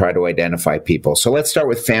we can try to identify people. So let's start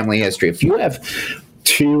with family history. If you have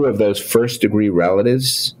 2 of those first-degree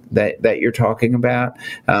relatives that you're talking about,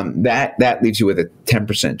 that leaves you with a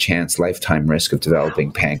 10% chance lifetime risk of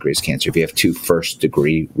developing pancreas cancer. If you have 2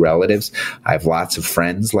 first-degree relatives, I have lots of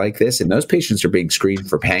friends like this, and those patients are being screened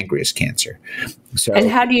for pancreas cancer. So, and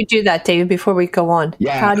how do you do that, David, before we go on?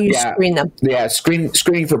 How do you screen them? Yeah,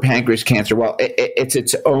 screening for pancreas cancer, well, it's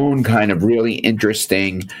its own kind of really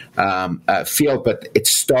interesting field, but it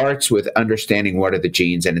starts with understanding what are the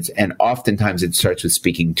genes, and oftentimes it starts with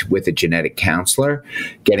speaking with a genetic counselor,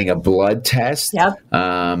 getting a blood test,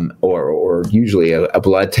 or usually a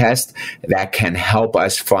blood test that can help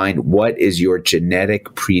us find what is your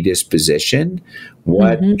genetic predisposition,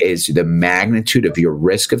 what is the magnitude of your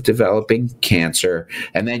risk of developing cancer,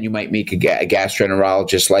 and then you might meet a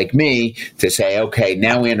gastroenterologist like me to say, okay,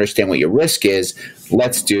 now we understand what your risk is.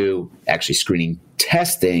 Let's do actually screening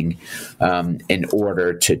testing in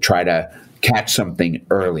order to try to catch something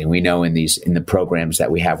early. We know in the programs that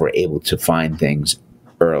we have, we're able to find things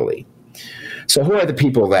early. So who are the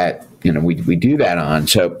people that we do that on?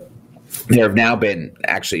 So there have now been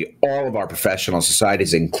actually all of our professional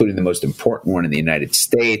societies, including the most important one in the United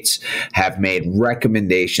States, have made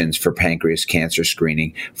recommendations for pancreas cancer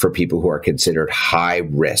screening for people who are considered high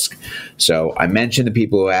risk. So I mentioned the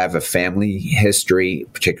people who have a family history,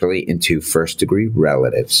 particularly into first-degree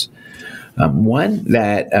relatives. One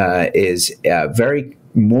that is very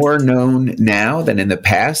more known now than in the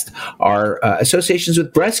past are associations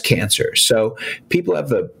with breast cancer. So people have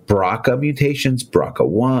the BRCA mutations,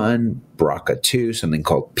 BRCA1, BRCA2, something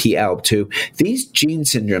called PL2. These gene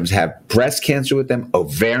syndromes have breast cancer with them,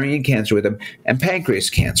 ovarian cancer with them, and pancreas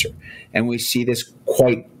cancer. And we see this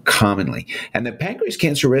quite commonly. And the pancreas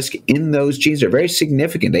cancer risk in those genes are very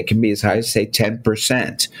significant. They can be as high as, say,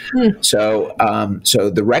 10%. So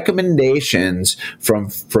the recommendations from,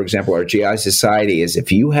 for example, our GI Society is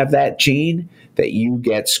if you have that gene, that you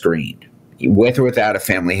get screened with or without a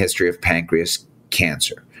family history of pancreas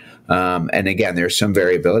cancer. And again, there's some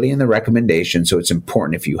variability in the recommendation, so it's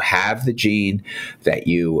important if you have the gene that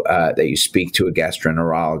you speak to a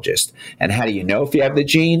gastroenterologist. And how do you know if you have the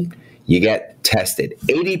gene? You get tested.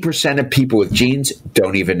 80% of people with genes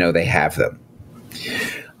don't even know they have them.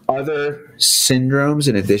 Other syndromes,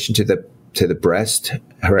 in addition to the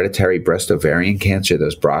hereditary breast ovarian cancer,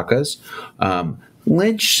 those BRCAs,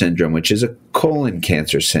 Lynch syndrome, which is a colon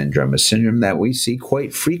cancer syndrome, a syndrome that we see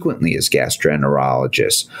quite frequently as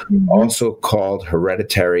gastroenterologists, also called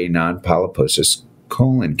hereditary non-polyposis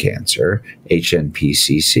colon cancer,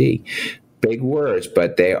 HNPCC. Big words,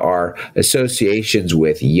 but they are associations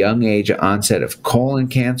with young age onset of colon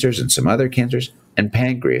cancers and some other cancers and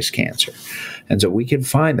pancreas cancer. And so we can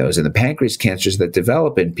find those. And the pancreas cancers that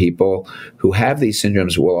develop in people who have these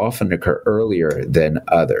syndromes will often occur earlier than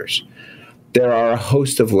others. There are a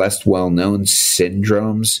host of less well-known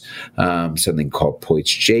syndromes, something called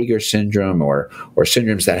Poitz-Jaeger syndrome or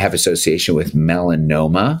syndromes that have association with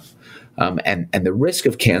melanoma. And the risk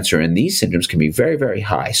of cancer in these syndromes can be very, very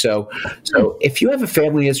high. So if you have a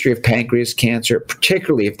family history of pancreas cancer,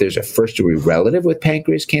 particularly if there's a first-degree relative with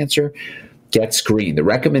pancreas cancer, get screened. The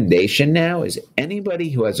recommendation now is anybody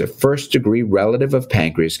who has a first-degree relative of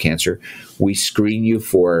pancreas cancer, we screen you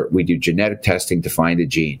for, we do genetic testing to find a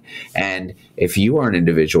gene. And if you are an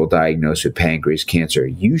individual diagnosed with pancreas cancer,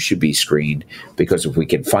 you should be screened, because if we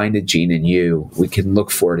can find a gene in you, we can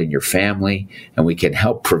look for it in your family, and we can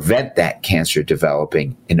help prevent that cancer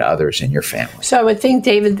developing in others in your family. So I would think,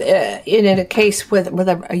 David, in a case with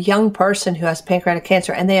a young person who has pancreatic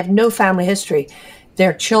cancer and they have no family history,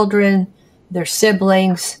 their children, their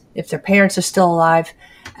siblings, if their parents are still alive,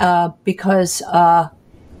 because,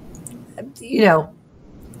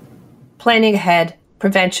 planning ahead,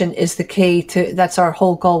 prevention is the key that's our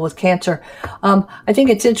whole goal with cancer. I think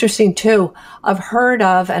it's interesting too. I've heard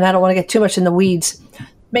of, and I don't want to get too much in the weeds,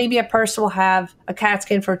 maybe a person will have a CAT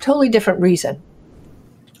scan for a totally different reason,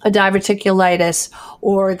 a diverticulitis,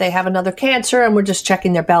 or they have another cancer and we're just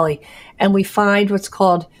checking their belly. And we find what's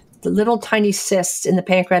called the little tiny cysts in the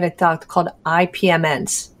pancreatic duct called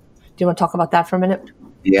IPMNs. Do you want to talk about that for a minute?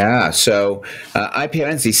 Yeah. So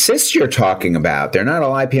IPMNs, these cysts you're talking about, they're not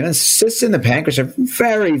all IPMNs. Cysts in the pancreas are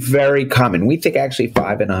very, very common. We think actually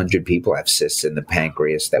 5 in 100 people have cysts in the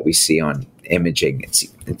pancreas that we see imaging.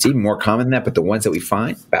 It's even more common than that, but the ones that we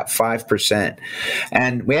find, about 5%.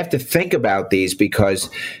 And we have to think about these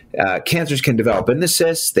because cancers can develop in the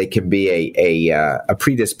cysts. They can be a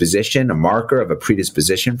predisposition, a marker of a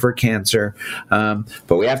predisposition for cancer.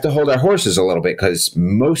 But we have to hold our horses a little bit because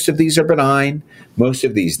most of these are benign. Most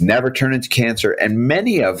of these never turn into cancer, and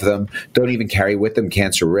many of them don't even carry with them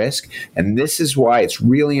cancer risk. And this is why it's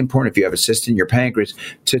really important, if you have a cyst in your pancreas,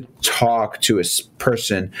 to talk to a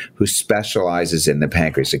person who specializes in the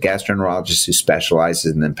pancreas, a gastroenterologist who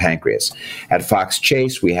specializes in the pancreas. At Fox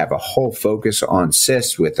Chase, we have a whole focus on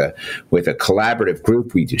cysts with a collaborative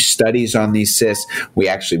group. We do studies on these cysts. We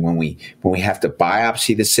actually, when we have to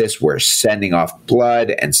biopsy the cysts, we're sending off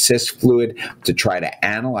blood and cyst fluid to try to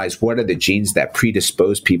analyze what are the genes that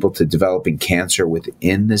predispose people to developing cancer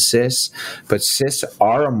within the cysts. But cysts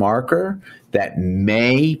are a marker that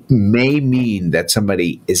may mean that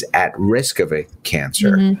somebody is at risk of a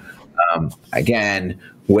cancer. Mm-hmm. Again,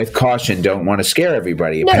 with caution, don't want to scare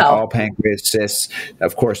everybody. No. All pancreas cysts,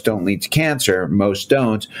 of course, don't lead to cancer. Most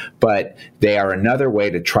don't, but they are another way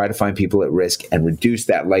to try to find people at risk and reduce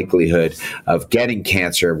that likelihood of getting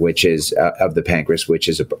cancer, which is of the pancreas, which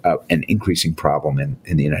is an increasing problem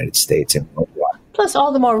in the United States and worldwide. Plus,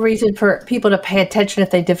 all the more reason for people to pay attention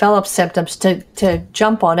if they develop symptoms to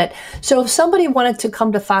jump on it. So if somebody wanted to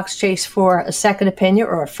come to Fox Chase for a second opinion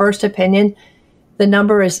or a first opinion, the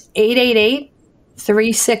number is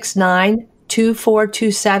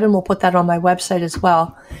 888-369-2427. We'll put that on my website as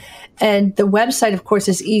well. And the website, of course,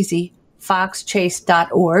 is easy,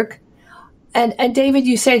 foxchase.org. And David,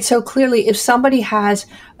 you said so clearly, if somebody has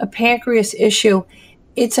a pancreas issue,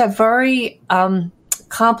 it's a very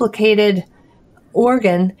complicated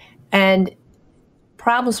organ, and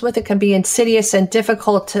problems with it can be insidious and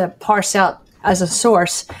difficult to parse out as a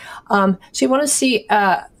source. So you want to see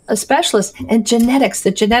a specialist. And genetics,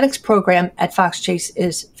 the genetics program at Fox Chase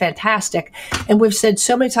is fantastic. And we've said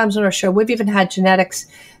so many times on our show, we've even had genetics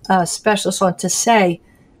specialists on to say,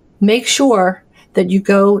 make sure that you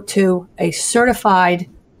go to a certified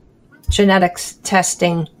genetics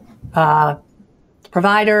testing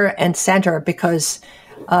provider and center, because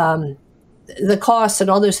the costs and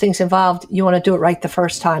all those things involved, you want to do it right the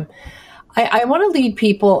first time. I want to lead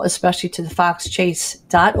people, especially to the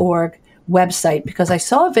foxchase.org website, because I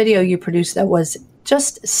saw a video you produced that was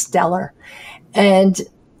just stellar. And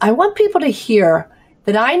I want people to hear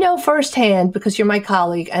that I know firsthand, because you're my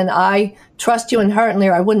colleague and I trust you inherently,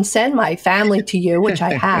 or I wouldn't send my family to you, which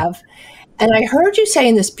I have. And I heard you say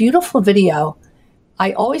in this beautiful video,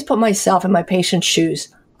 I always put myself in my patient's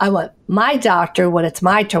shoes. I want my doctor, when it's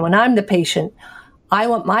my turn, when I'm the patient, I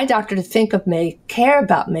want my doctor to think of me, care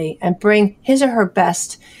about me, and bring his or her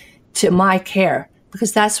best to my care,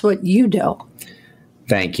 because that's what you do.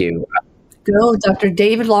 Thank you. Go, Dr.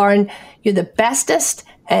 David Lauren. You're the bestest,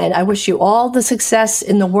 and I wish you all the success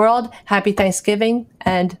in the world. Happy Thanksgiving.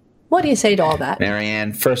 And what do you say to all that?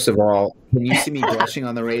 Marianne, first of all, can you see me blushing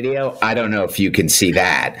on the radio? I don't know if you can see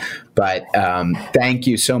that, but thank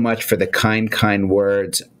you so much for the kind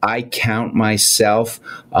words. I count myself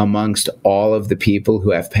amongst all of the people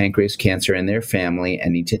who have pancreas cancer in their family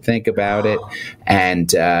and need to think about it.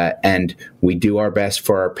 And we do our best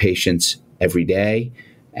for our patients every day.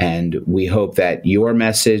 And we hope that your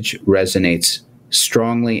message resonates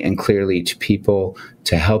strongly and clearly to people,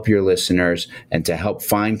 to help your listeners and to help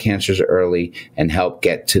find cancers early and help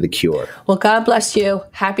get to the cure. Well, God bless you.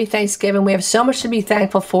 Happy Thanksgiving. We have so much to be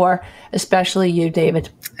thankful for, especially you, David.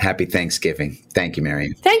 Happy Thanksgiving. Thank you,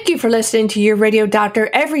 Marianne. Thank you for listening to Your Radio Doctor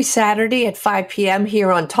every Saturday at 5 p.m.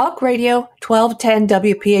 here on Talk Radio 1210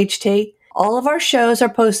 WPHT. All of our shows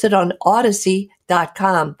are posted on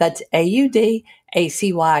Odyssey.com. That's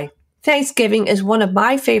AUDACY. Thanksgiving is one of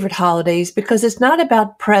my favorite holidays because it's not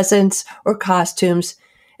about presents or costumes.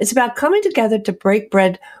 It's about coming together to break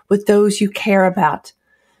bread with those you care about.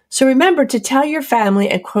 So remember to tell your family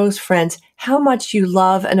and close friends how much you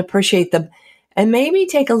love and appreciate them, and maybe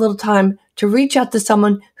take a little time to reach out to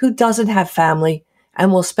someone who doesn't have family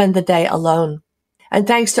and will spend the day alone. And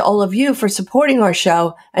thanks to all of you for supporting our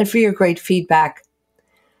show and for your great feedback.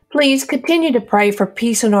 Please continue to pray for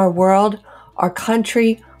peace in our world, our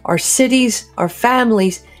country, our cities, our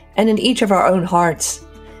families, and in each of our own hearts.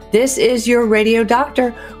 This is your Radio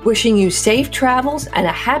Doctor, wishing you safe travels and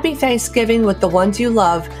a happy Thanksgiving with the ones you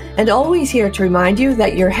love, and always here to remind you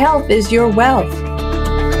that your health is your wealth.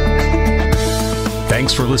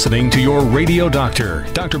 Thanks for listening to Your Radio Doctor,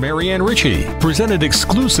 Dr. Marianne Ritchie, presented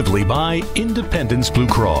exclusively by Independence Blue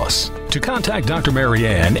Cross. To contact Dr.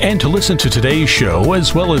 Marianne and to listen to today's show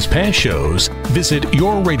as well as past shows, visit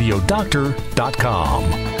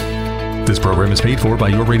yourradiodoctor.com. This program is paid for by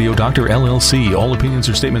Your Radio Doctor, LLC. All opinions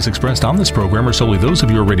or statements expressed on this program are solely those of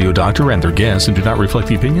Your Radio Doctor and their guests and do not reflect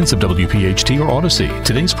the opinions of WPHT or Odyssey.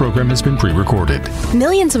 Today's program has been pre-recorded.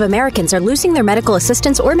 Millions of Americans are losing their medical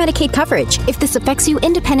assistance or Medicaid coverage. If this affects you,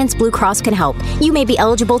 Independence Blue Cross can help. You may be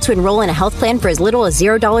eligible to enroll in a health plan for as little as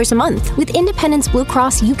 $0 a month. With Independence Blue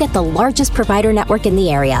Cross, you get the largest provider network in the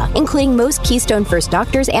area, including most Keystone First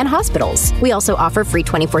doctors and hospitals. We also offer free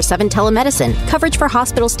 24/7 telemedicine, coverage for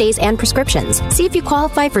hospital stays and prescriptions. See if you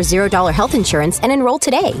qualify for $0 health insurance and enroll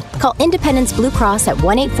today. Call Independence Blue Cross at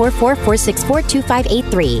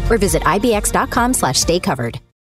 1-844-464-2583 or visit ibx.com/staycovered.